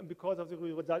training, and because of the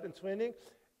result in training,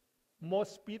 more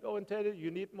speed-oriented,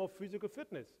 you need more physical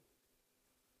fitness.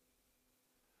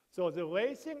 So the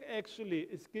racing actually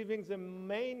is giving the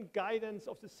main guidance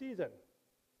of the season.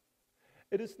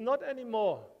 It is not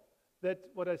anymore that,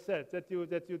 what I said, that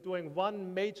you're doing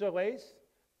one major race,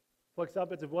 for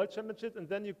example, the World Championships, and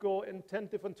then you go in 10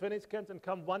 different training camps and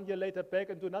come 1 year later back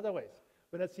and do another race.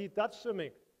 When I see Dutch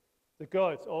swimming, the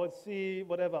girls, or see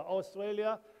whatever,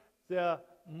 Australia, they're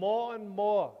more and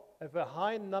more have a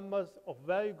high numbers of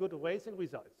very good racing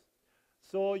results.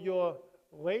 So your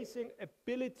racing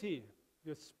ability,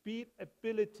 your speed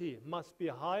ability must be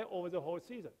high over the whole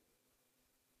season.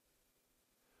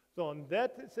 So and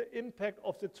that is the impact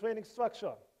of the training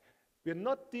structure. We're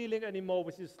not dealing anymore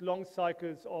with these long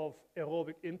cycles of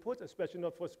aerobic inputs, especially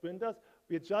not for sprinters.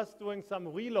 We're just doing some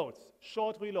reloads,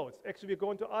 short reloads. Actually, we're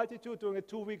going to altitude, doing a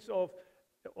 2 weeks or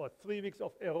 3 weeks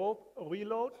of aerobic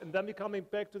reload, and then we're coming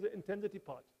back to the intensity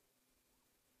part.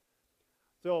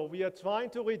 So we are trying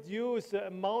to reduce the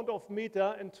amount of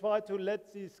meter and try to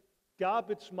let these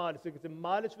garbage mileage, the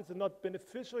mileage which is not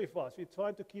beneficial for us, we're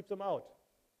trying to keep them out.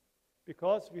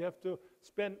 Because we have to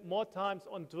spend more times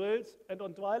on drills and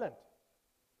on dry land.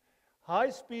 High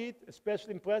speed,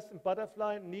 especially in breast and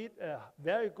butterfly, need a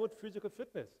very good physical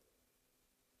fitness.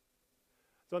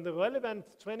 So the relevant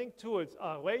training tools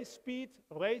are race speed,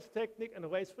 race technique, and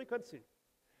race frequency.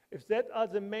 If that are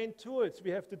the main tools, we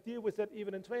have to deal with that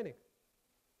even in training.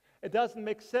 It doesn't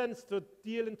make sense to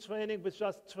deal in training with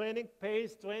just training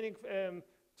pace,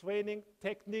 training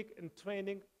technique, and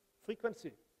training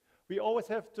frequency. We always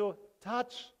have to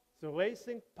touch the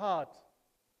racing part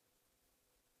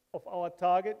of our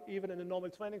target, even in a normal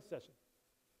training session.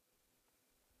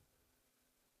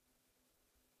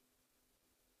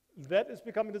 That is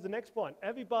becoming to the next point.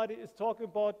 Everybody is talking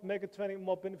about making training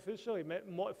more beneficial,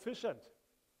 more efficient,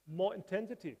 more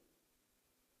intensity.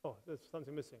 Oh, there's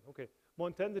something missing. Okay, more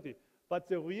intensity. But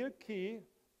the real key,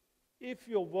 if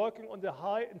you're working on the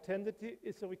high intensity,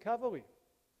 is the recovery.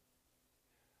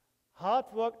 Hard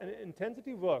work and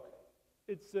intensity work,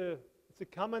 it's a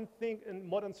common thing in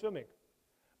modern swimming.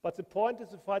 But the point is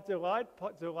to find the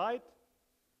right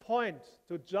point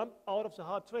to jump out of the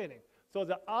hard training. So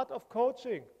the art of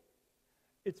coaching,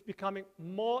 it's becoming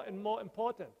more and more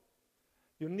important.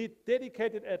 You need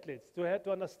dedicated athletes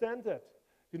to understand that.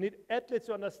 You need athletes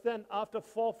to understand after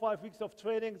 4 or 5 weeks of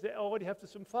training, they already have to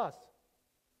swim fast.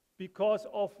 Because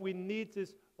we need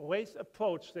this race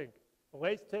approach thing.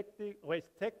 Race tactic,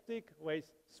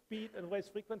 race speed, and race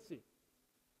frequency.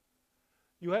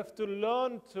 You have to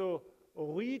learn to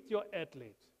read your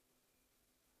athlete.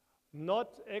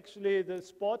 Not actually the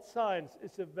sports science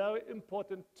is a very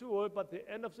important tool, but at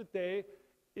the end of the day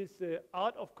is the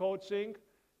art of coaching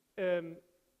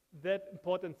that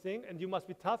important thing, and you must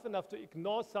be tough enough to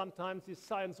ignore sometimes these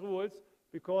science rules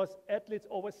because athletes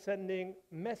always sending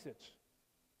message.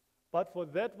 But for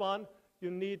that one,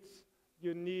 you need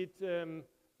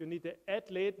the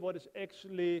athlete what is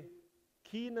actually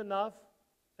keen enough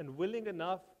and willing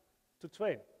enough to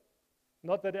train.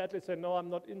 Not that the athlete say, no, I'm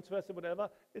not interested, whatever.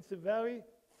 It's a very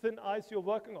thin ice you're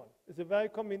working on. It's a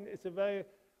very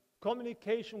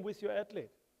communication with your athlete.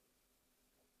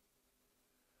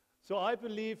 So I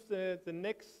believe the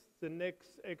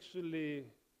next actually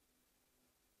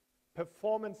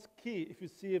performance key, if you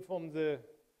see it from the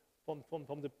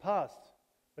past,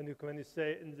 when you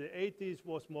say in the 80s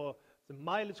was more the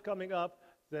mileage coming up,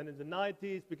 then in the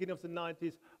 90s, beginning of the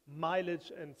 90s,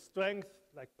 mileage and strength,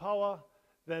 like power,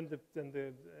 then the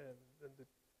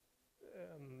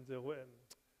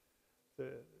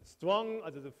strong,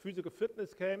 the physical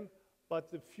fitness came, but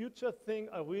the future thing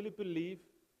I really believe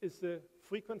is the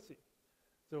frequency.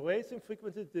 The racing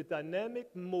frequency, the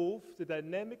dynamic move, the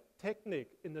dynamic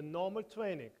technique in the normal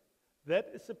training, that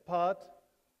is the part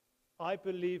I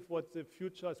believe what the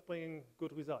future is bringing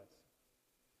good results.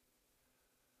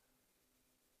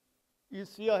 You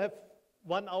see I have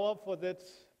 1 hour for that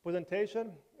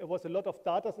presentation. It was a lot of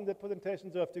data in that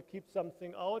presentation, so I have to keep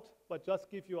something out, but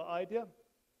just give you an idea.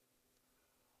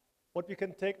 What we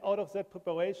can take out of that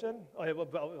preparation,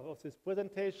 of this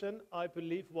presentation, I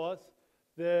believe was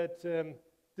that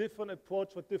different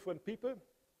approach for different people.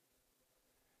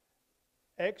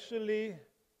 Actually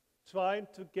trying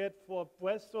to get for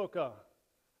breaststroker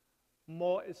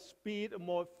more a speed, a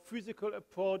more physical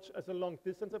approach as a long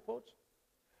distance approach.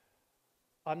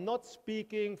 I'm not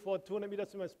speaking for 200 meter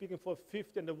swimmer, I'm speaking for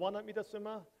 50 and the 100 meter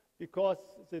swimmer, because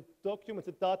the documents,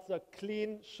 the data are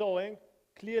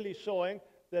clearly showing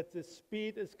that the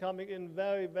speed is coming in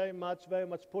very much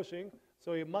pushing,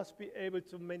 so you must be able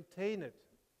to maintain it.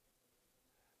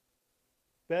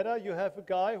 Better you have a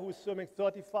guy who's swimming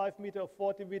 35 meter or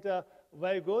 40 meter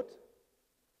very good,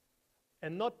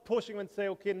 and not pushing and say,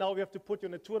 okay, now we have to put you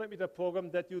in a 200 meter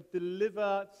program, that you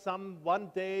deliver some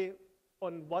one day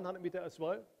on 100 meter as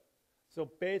well. So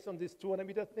based on this 200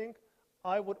 meter thing,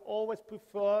 I would always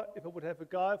prefer, if I would have a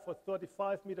guy for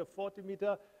 35 meter, 40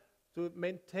 meter, to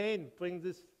maintain, bring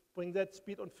that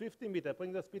speed on 50 meter,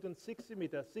 bring that speed on 60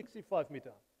 meter, 65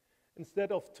 meter.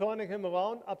 Instead of turning him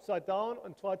around upside down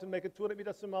and try to make a 200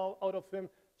 meter swim out of him,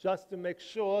 just to make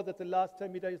sure that the last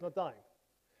 10 meter is not dying.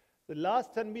 The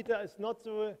last 10 meter is not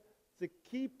the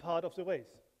key part of the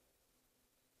race.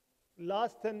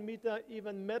 Last 10 meter,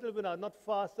 even medal winner, not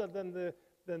faster than the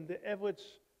average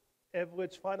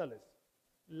finalist.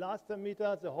 Last 10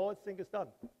 meter, the whole thing is done.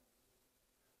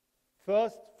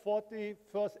 First 40,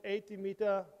 first 80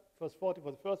 meter, first 40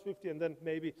 for the first 50, and then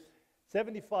maybe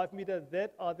 75 meter,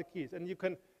 that are the keys. And you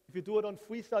can, if you do it on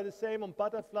freestyle the same, on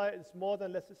butterfly, it's more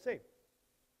than less the same.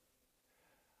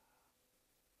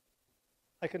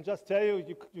 I can just tell you,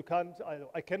 you can't,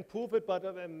 I can prove it, but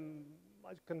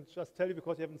I can just tell you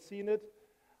because you haven't seen it.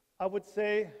 I would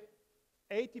say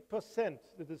 80%,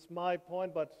 this is my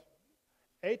point, but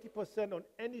 80% on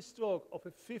any stroke of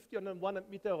a 50 and a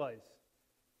 100 meter race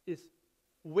is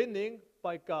winning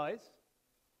by guys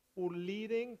who are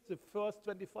leading the first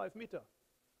 25 meter.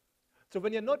 So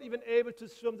when you're not even able to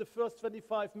swim the first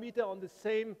 25 meter on the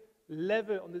same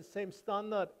level, on the same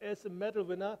standard as a medal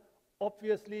winner,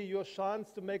 obviously your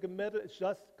chance to make a medal is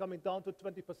just coming down to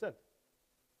 20%.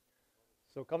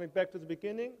 So coming back to the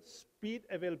beginning, speed,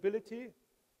 availability,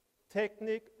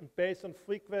 technique, and based on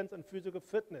frequency and physical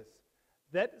fitness.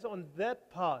 That is on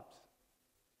that part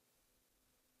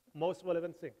most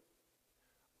relevant thing.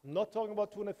 I'm not talking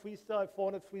about 200 freestyle,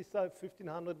 400 freestyle,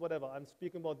 1500, whatever. I'm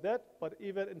speaking about that, but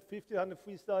even in 1500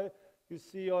 freestyle, you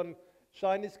see on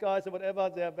Chinese guys or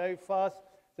whatever, they are very fast.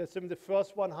 They're swimming the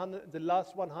first 100, the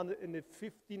last 100 in the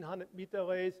 1500 meter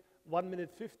race, 1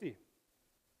 minute 50.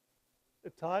 The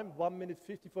time, 1 minute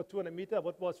 50 for 200 meter,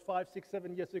 what was 5, 6,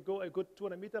 7 years ago a good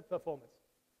 200 meter performance.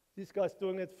 These guys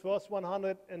doing it first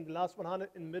 100 and the last 100,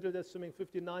 in the middle they're swimming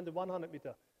 59 to 100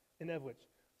 meter in average.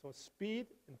 So speed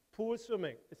and pool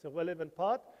swimming is a relevant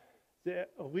part. The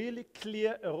really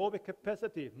clear aerobic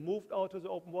capacity moved out to the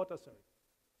open water swimming.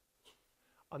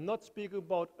 I'm not speaking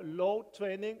about low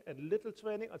training and little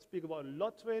training. I speak about a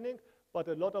lot training, but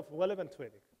a lot of relevant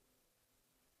training.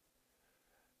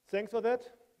 Thanks for that.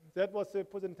 That was the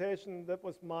presentation. That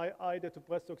was my idea to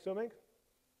breaststroke swimming.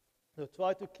 So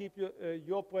try to keep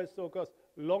your breaststrokers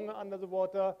longer under the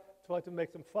water. Try to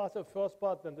make them faster first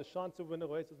part, then the chance to win a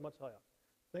race is much higher.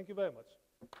 Thank you very much.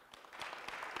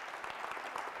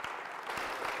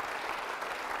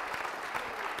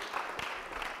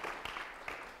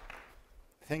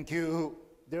 Thank you,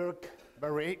 Dirk.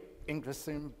 Very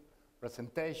interesting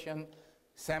presentation.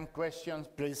 Some questions,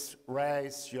 please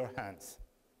raise your hands.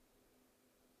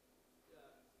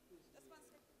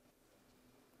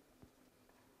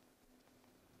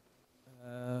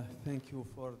 Thank you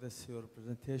for your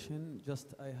presentation.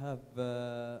 Just I have,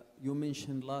 you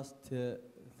mentioned last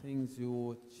things you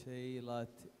would say like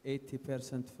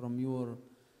 80% from your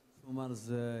swimmers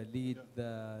lead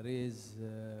the race,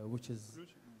 which is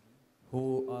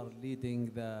who are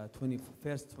leading the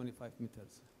first 25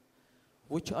 meters,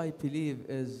 which I believe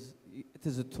it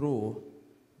is true,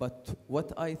 but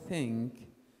what I think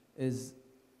is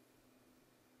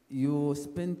you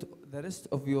spend the rest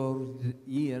of your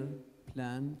year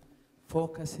plan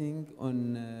focusing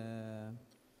on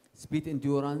speed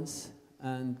endurance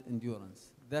and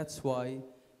endurance. That's why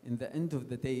in the end of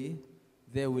the day,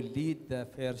 they will lead the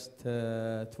first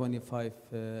 25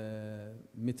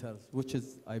 meters, which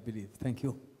is, I believe. Thank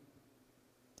you.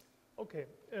 Okay,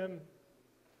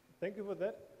 thank you for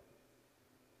that.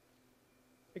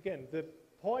 Again, the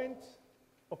point,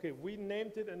 okay, we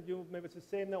named it, and you maybe it's the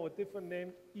same now, a different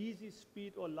name, easy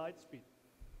speed or light speed.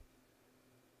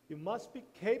 You must be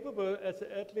capable as an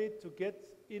athlete to get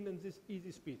in this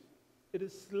easy speed. It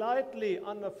is slightly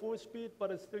under full speed,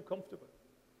 but it's still comfortable.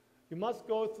 You must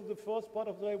go through the first part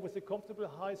of the race with a comfortable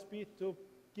high speed to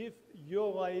give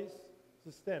your race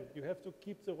the stamp. You have to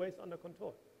keep the race under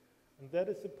control. And that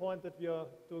is the point that we are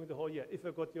doing the whole year, if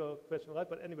I got your question right.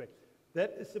 But anyway,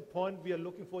 that is the point we are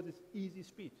looking for, this easy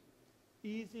speed.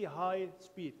 Easy high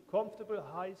speed, comfortable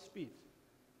high speed.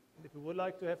 And if you would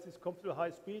like to have this comfortable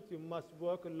high speed, you must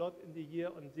work a lot in the year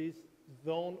on this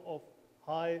zone of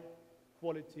high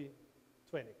quality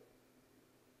training.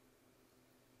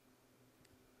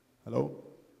 Hello.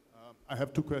 I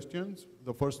have two questions.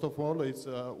 The first of all is,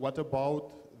 what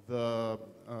about the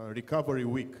recovery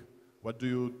week? What do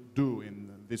you do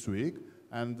in this week?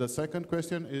 And the second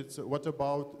question is, what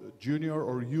about junior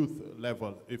or youth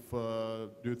level? If do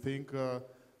you think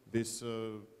this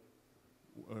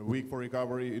week for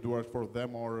recovery, it works for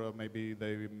them, or maybe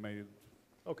they made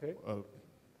Okay. another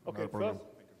Okay, program?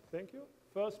 thank you.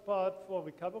 First part for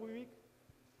recovery week.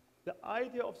 The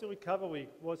idea of the recovery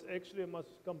was actually, I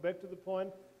must come back to the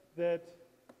point, that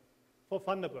for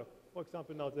Vandenberg, for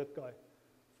example, now that guy,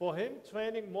 for him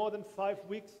training more than 5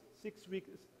 weeks, 6 weeks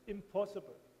is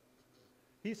impossible.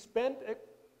 He spent,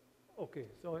 okay,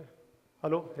 sorry,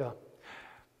 hello, yeah.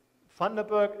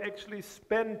 Vandenberg actually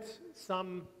spent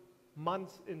some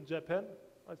months in Japan.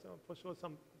 I know for sure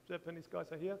some Japanese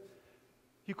guys are here.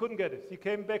 He couldn't get it. He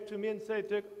came back to me and said,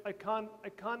 Dirk, I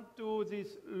can't do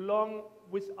this long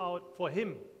for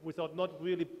him, without not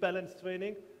really balanced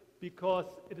training, because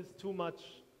it is too much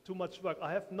work.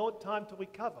 I have no time to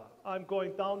recover. I'm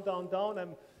going down, down, down,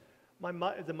 and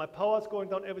my power's going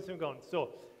down, everything going.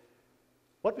 So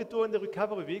what we do in the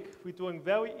recovery week, we're doing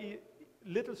very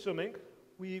little swimming.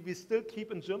 We still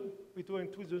keep in gym. We're doing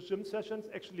 2 gym sessions,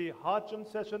 actually hard gym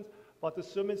sessions, but the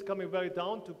swimming is coming very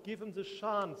down to give him the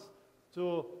chance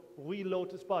to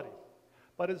reload his body.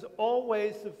 But it's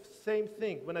always the same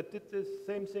thing. When I did this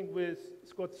same thing with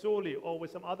Scott Soli or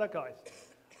with some other guys,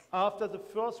 after the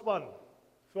first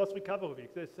recovery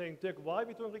week, they're saying, Dirk, why are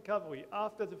we doing recovery?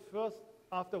 After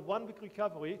 1 week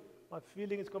recovery, my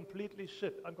feeling is completely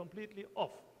shit. I'm completely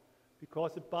off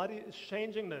because the body is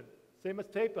changing then. Same as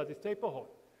this taper hold.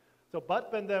 So,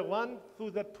 but when they run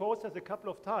through that process a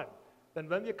couple of times, then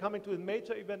when we're coming to a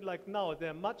major event like now,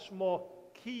 they're much more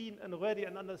keen and ready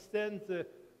and understand the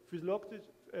physiological,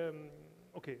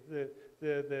 the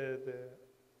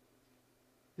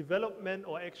development,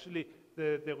 or actually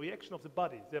the reaction of the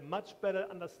body. They're much better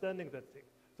understanding that thing.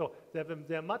 So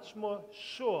they're much more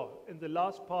sure in the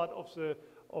last part of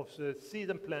the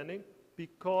season planning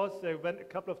because they went a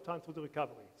couple of times through the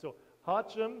recovery. So hard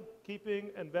gym,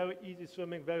 keeping, and very easy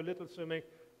swimming, very little swimming,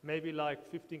 maybe like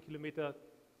 15 kilometers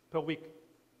per week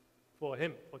for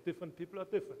him. For different people are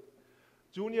different.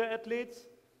 Junior athletes,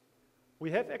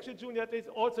 we have actually junior athletes,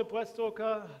 also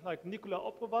breaststroker, like Nikola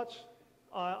Oprovac.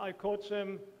 I coach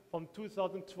him from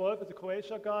 2012 as a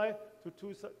Croatia guy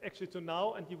to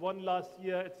now, and he won last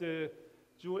year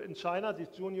in China, this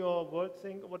junior world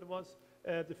thing, what it was,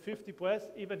 the 50 breast.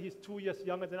 Even he's 2 years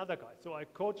younger than other guys. So I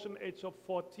coached him age of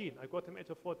 14. I got him age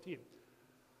of 14.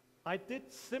 I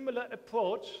did similar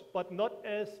approach, but not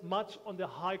as much on the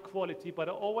high quality, but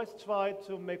I always try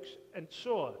to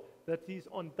ensure that he's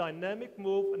on dynamic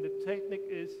move and the technique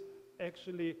is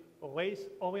actually race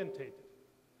orientated.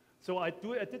 So I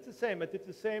did the same. I did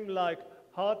the same like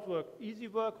hard work, easy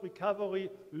work, recovery,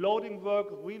 loading work,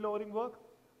 reloading work,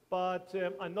 but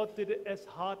I not did it as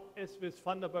hard as with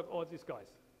Vandenberg or these guys.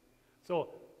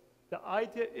 So the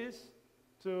idea is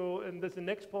and that's the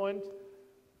next point,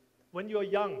 when you're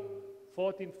young,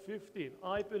 14, 15,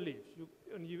 I believe,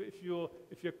 if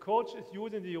your coach is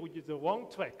using the wrong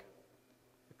track,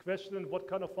 question what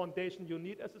kind of foundation you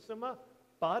need as a swimmer,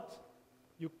 but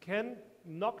you can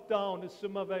knock down a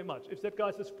swimmer very much. If that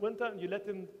guy's a sprinter and you let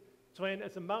him train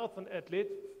as a marathon athlete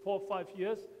 4 or 5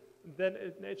 years, then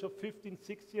at the age of 15,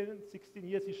 16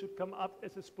 years he should come up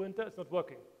as a sprinter, it's not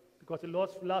working. because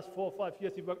the last 4 or 5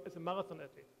 years he worked as a marathon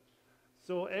athlete.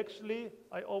 So actually,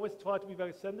 I always try to be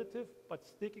very sensitive, but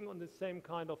sticking on the same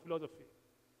kind of philosophy,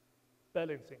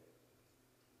 balancing.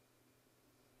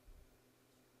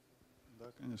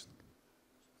 Да, конечно.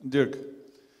 Dirk,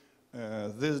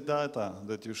 this data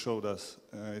that you showed us,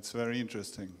 it's very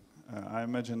interesting. I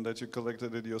imagine that you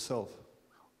collected it yourself,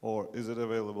 or is it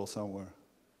available somewhere?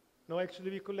 No,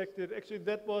 actually we collected, actually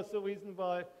that was the reason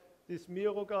why this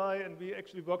Miro guy, and we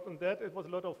actually worked on that. It was a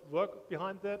lot of work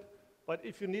behind that, but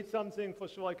if you need something, for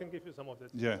sure I can give you some of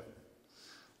this. Yeah.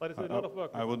 But it's a lot of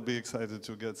work. I would be excited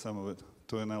to get some of it,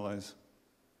 to analyze.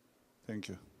 Thank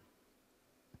you.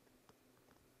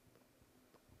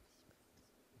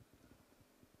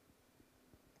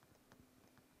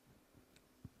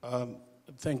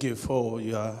 Thank you for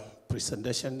your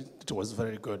presentation. It was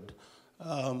very good.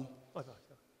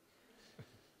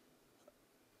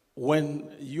 When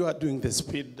you are doing the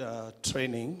speed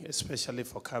training, especially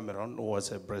for Cameron, who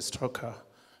was a breaststroker,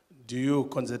 do you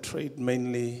concentrate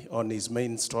mainly on his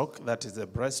main stroke, that is the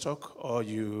breaststroke, or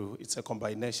it's a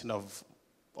combination of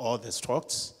all the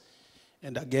strokes?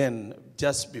 And again,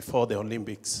 just before the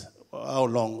Olympics, how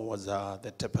long was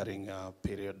the tapering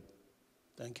period?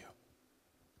 Thank you.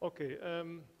 Okay,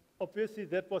 obviously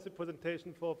that was a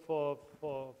presentation for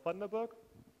Vandenberg.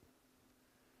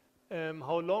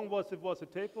 How long was the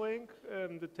tapering?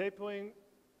 The tapering,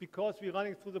 because we're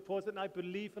running through the process, and I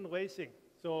believe in racing.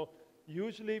 So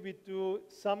usually we do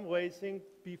some racing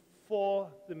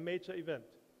before the major event.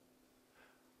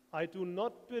 I do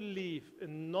not believe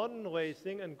in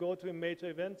non-racing and go to a major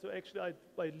event. So actually I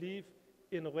believe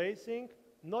in racing,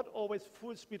 not always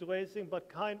full speed racing, but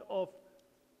kind of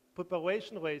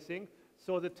preparation racing.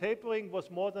 So the tapering was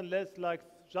more than less like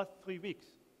just 3 weeks,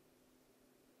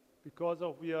 because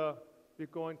of we're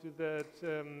going to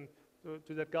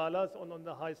the galas on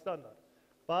the high standard.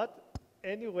 But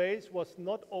any race was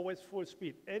not always full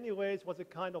speed. Any race was a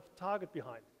kind of target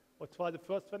behind. Or try the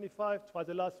first 25, try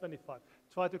the last 25.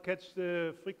 Try to catch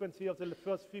the frequency of the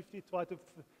first 50, try to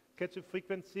catch the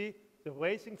frequency, the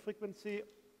racing frequency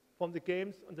from the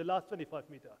games on the last 25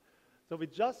 meter. So we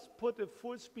just put a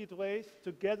full speed race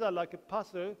together like a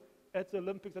puzzle at the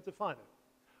Olympics at the final.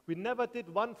 We never did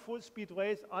one full speed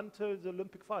race until the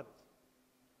Olympic finals.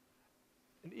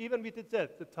 And even we did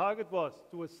that. The target was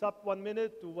to a sub 1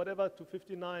 minute, to whatever, to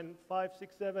 59.5,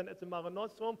 6, 7 at the Mare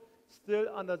Nostrum, still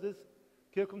under these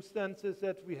circumstances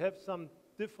that we have some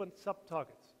different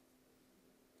sub-targets.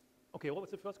 Okay, what was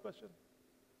the first question?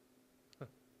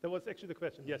 That was actually the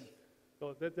question, yes.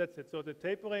 So that's it. So the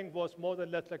tapering was more than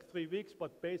less like 3 weeks,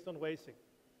 but based on racing.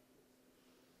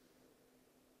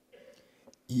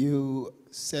 You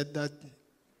said that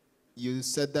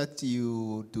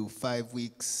you do 5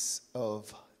 weeks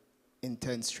of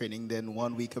intense training, then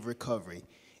 1 week of recovery.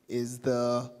 Is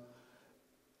the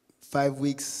 5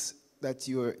 weeks that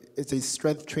is a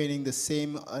strength training the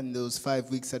same on those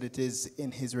 5 weeks that it is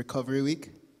in his recovery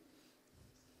week?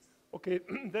 Okay,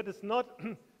 that is not,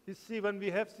 you see, when we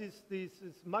have this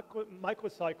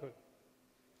microcycle,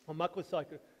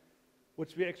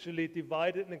 which we actually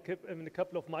divided in a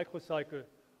couple of microcycles,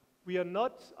 we are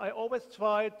not, I always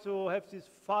try to have these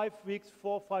 5 weeks,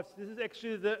 4, 5, this is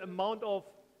actually the amount of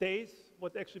days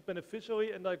was actually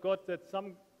beneficiary, and I got that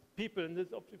some people in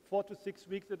this 4 to 6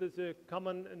 weeks, that is a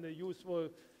common and a useful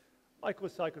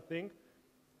microcycle thing.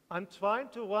 I'm trying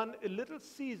to run a little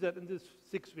season in this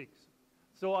 6 weeks.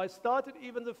 So I started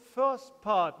even the first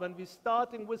part, when we're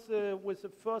starting with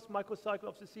the first microcycle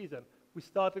of the season. We're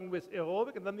starting with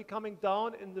aerobic, and then we're coming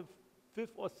down in the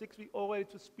 5th or 6th week already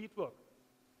to speed work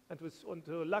and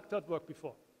to lactate work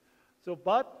before. So,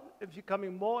 but if you're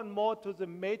coming more and more to the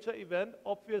major event,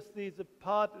 obviously the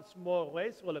part is more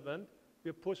race relevant,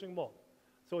 we're pushing more.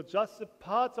 So just the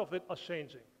parts of it are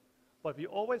changing. But we're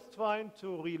always trying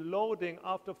to reloading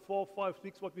after 4 or 5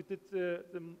 weeks what we did the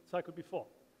cycle before,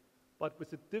 but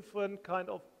with a different kind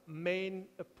of main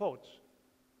approach.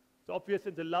 So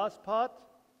obviously the last part,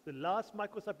 the last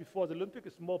microcycle before the Olympic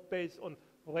is more based on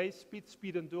race speed,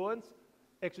 speed endurance.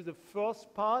 Actually the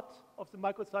first part of the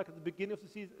microcycle at the beginning of the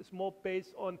season is more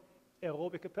based on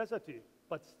aerobic capacity,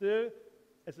 but still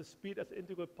as a speed as an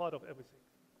integral part of everything.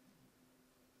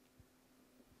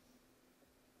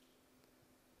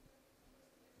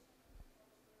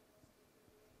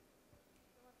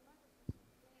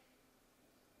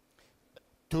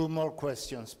 Two more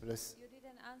questions, please. You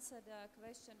didn't answer the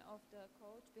question of the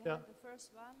coach behind the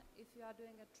first one, if you are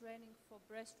doing a training for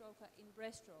breaststroke in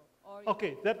breaststroke. Or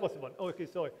Okay, that was the one. Okay,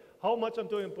 sorry. How much I'm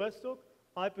doing breaststroke?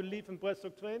 I believe in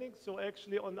breaststroke training. So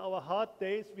actually on our hard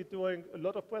days, we're doing a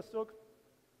lot of breaststroke.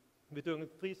 We're doing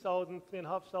 3,000,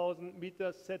 3,500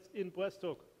 meter sets in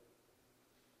breaststroke.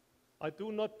 I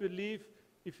do not believe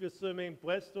if you're swimming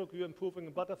breaststroke, you're improving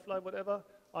in butterfly, whatever.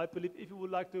 I believe if you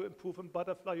would like to improve in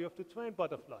butterfly, you have to train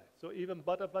butterfly. So even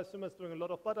butterfly swimmers doing a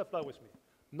lot of butterfly with me.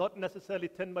 Not necessarily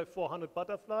 10 by 400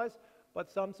 butterflies,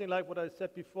 but something like what I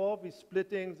said before, we're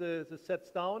splitting the sets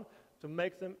down to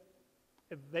make them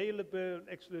available,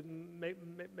 actually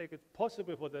make it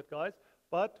possible for that, guys.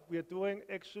 But we are doing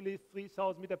actually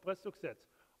 3,000 meter breaststroke sets.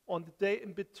 On the day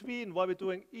in between, while we're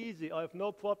doing easy, I have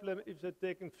no problem if they're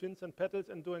taking fins and pedals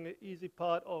and doing an easy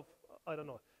part of, I don't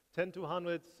know, 10 to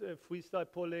 100 freestyle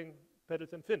pulling,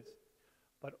 pedals and fins.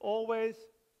 But always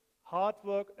hard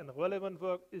work and relevant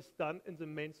work is done in the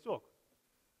main stroke.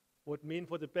 Would mean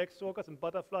for the backstrokers and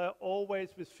butterfly, always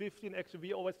with 15, actually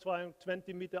we always trying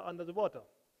 20 meter under the water.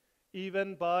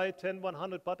 Even by 10,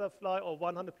 100 butterfly or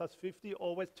 100 plus 50,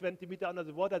 always 20 meter under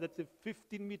the water. That's a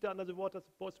 15 meter under the water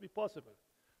supposed to be possible.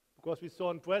 Because we saw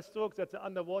in breaststroke, that's an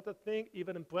underwater thing.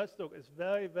 Even in breaststroke, it's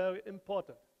very, very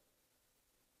important.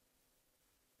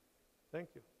 Thank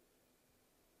you.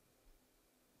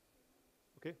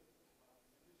 Okay.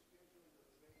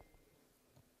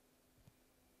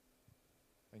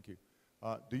 Thank you.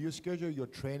 Do you schedule your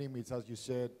training meets, as you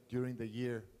said, during the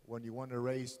year? When you want to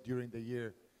race during the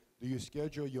year, do you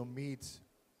schedule your meets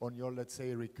on your, let's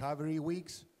say, recovery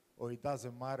weeks, or it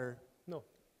doesn't matter? No.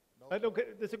 Okay,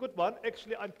 that's a good one.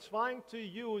 Actually, I'm trying to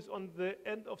use on the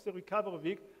end of the recovery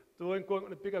week going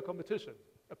on a bigger competition.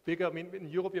 A bigger, I mean, in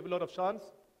Europe, you have a lot of chance.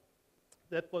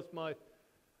 That was my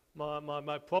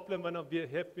problem when we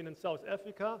have been in South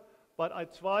Africa. But I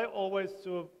try always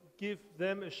to give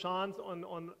them a chance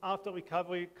on after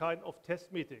recovery kind of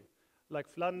test meeting,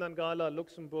 like Flandern Gala,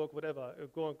 Luxembourg, whatever,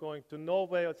 going to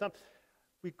Norway or something.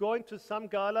 We're going to some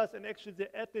galas, and actually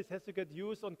the athletes has to get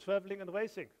used on traveling and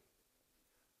racing.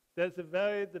 There's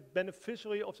the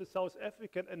beneficiary of the South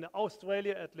African and the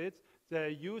Australia athletes, they're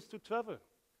used to travel.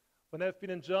 When I've been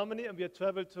in Germany and we have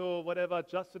traveled to whatever,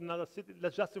 just to another city,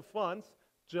 just to France,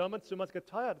 German swimmers get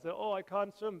tired. They say, oh, I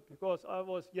can't swim because I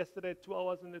was yesterday 2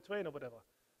 hours in the train or whatever,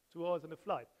 2 hours in the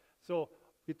flight. So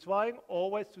we're trying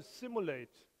always to simulate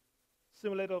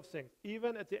of things.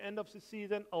 Even at the end of the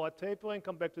season, our tapering,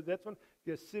 come back to that one,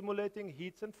 we are simulating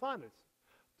heats and finals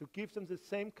to give them the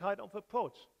same kind of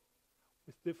approach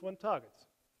with different targets.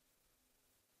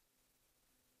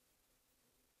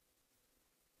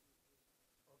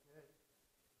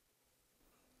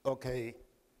 Okay.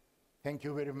 Thank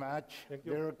you very much, Thank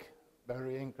you. Dirk.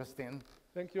 Very interesting.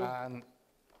 Thank you. And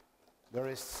there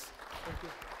is Thank you.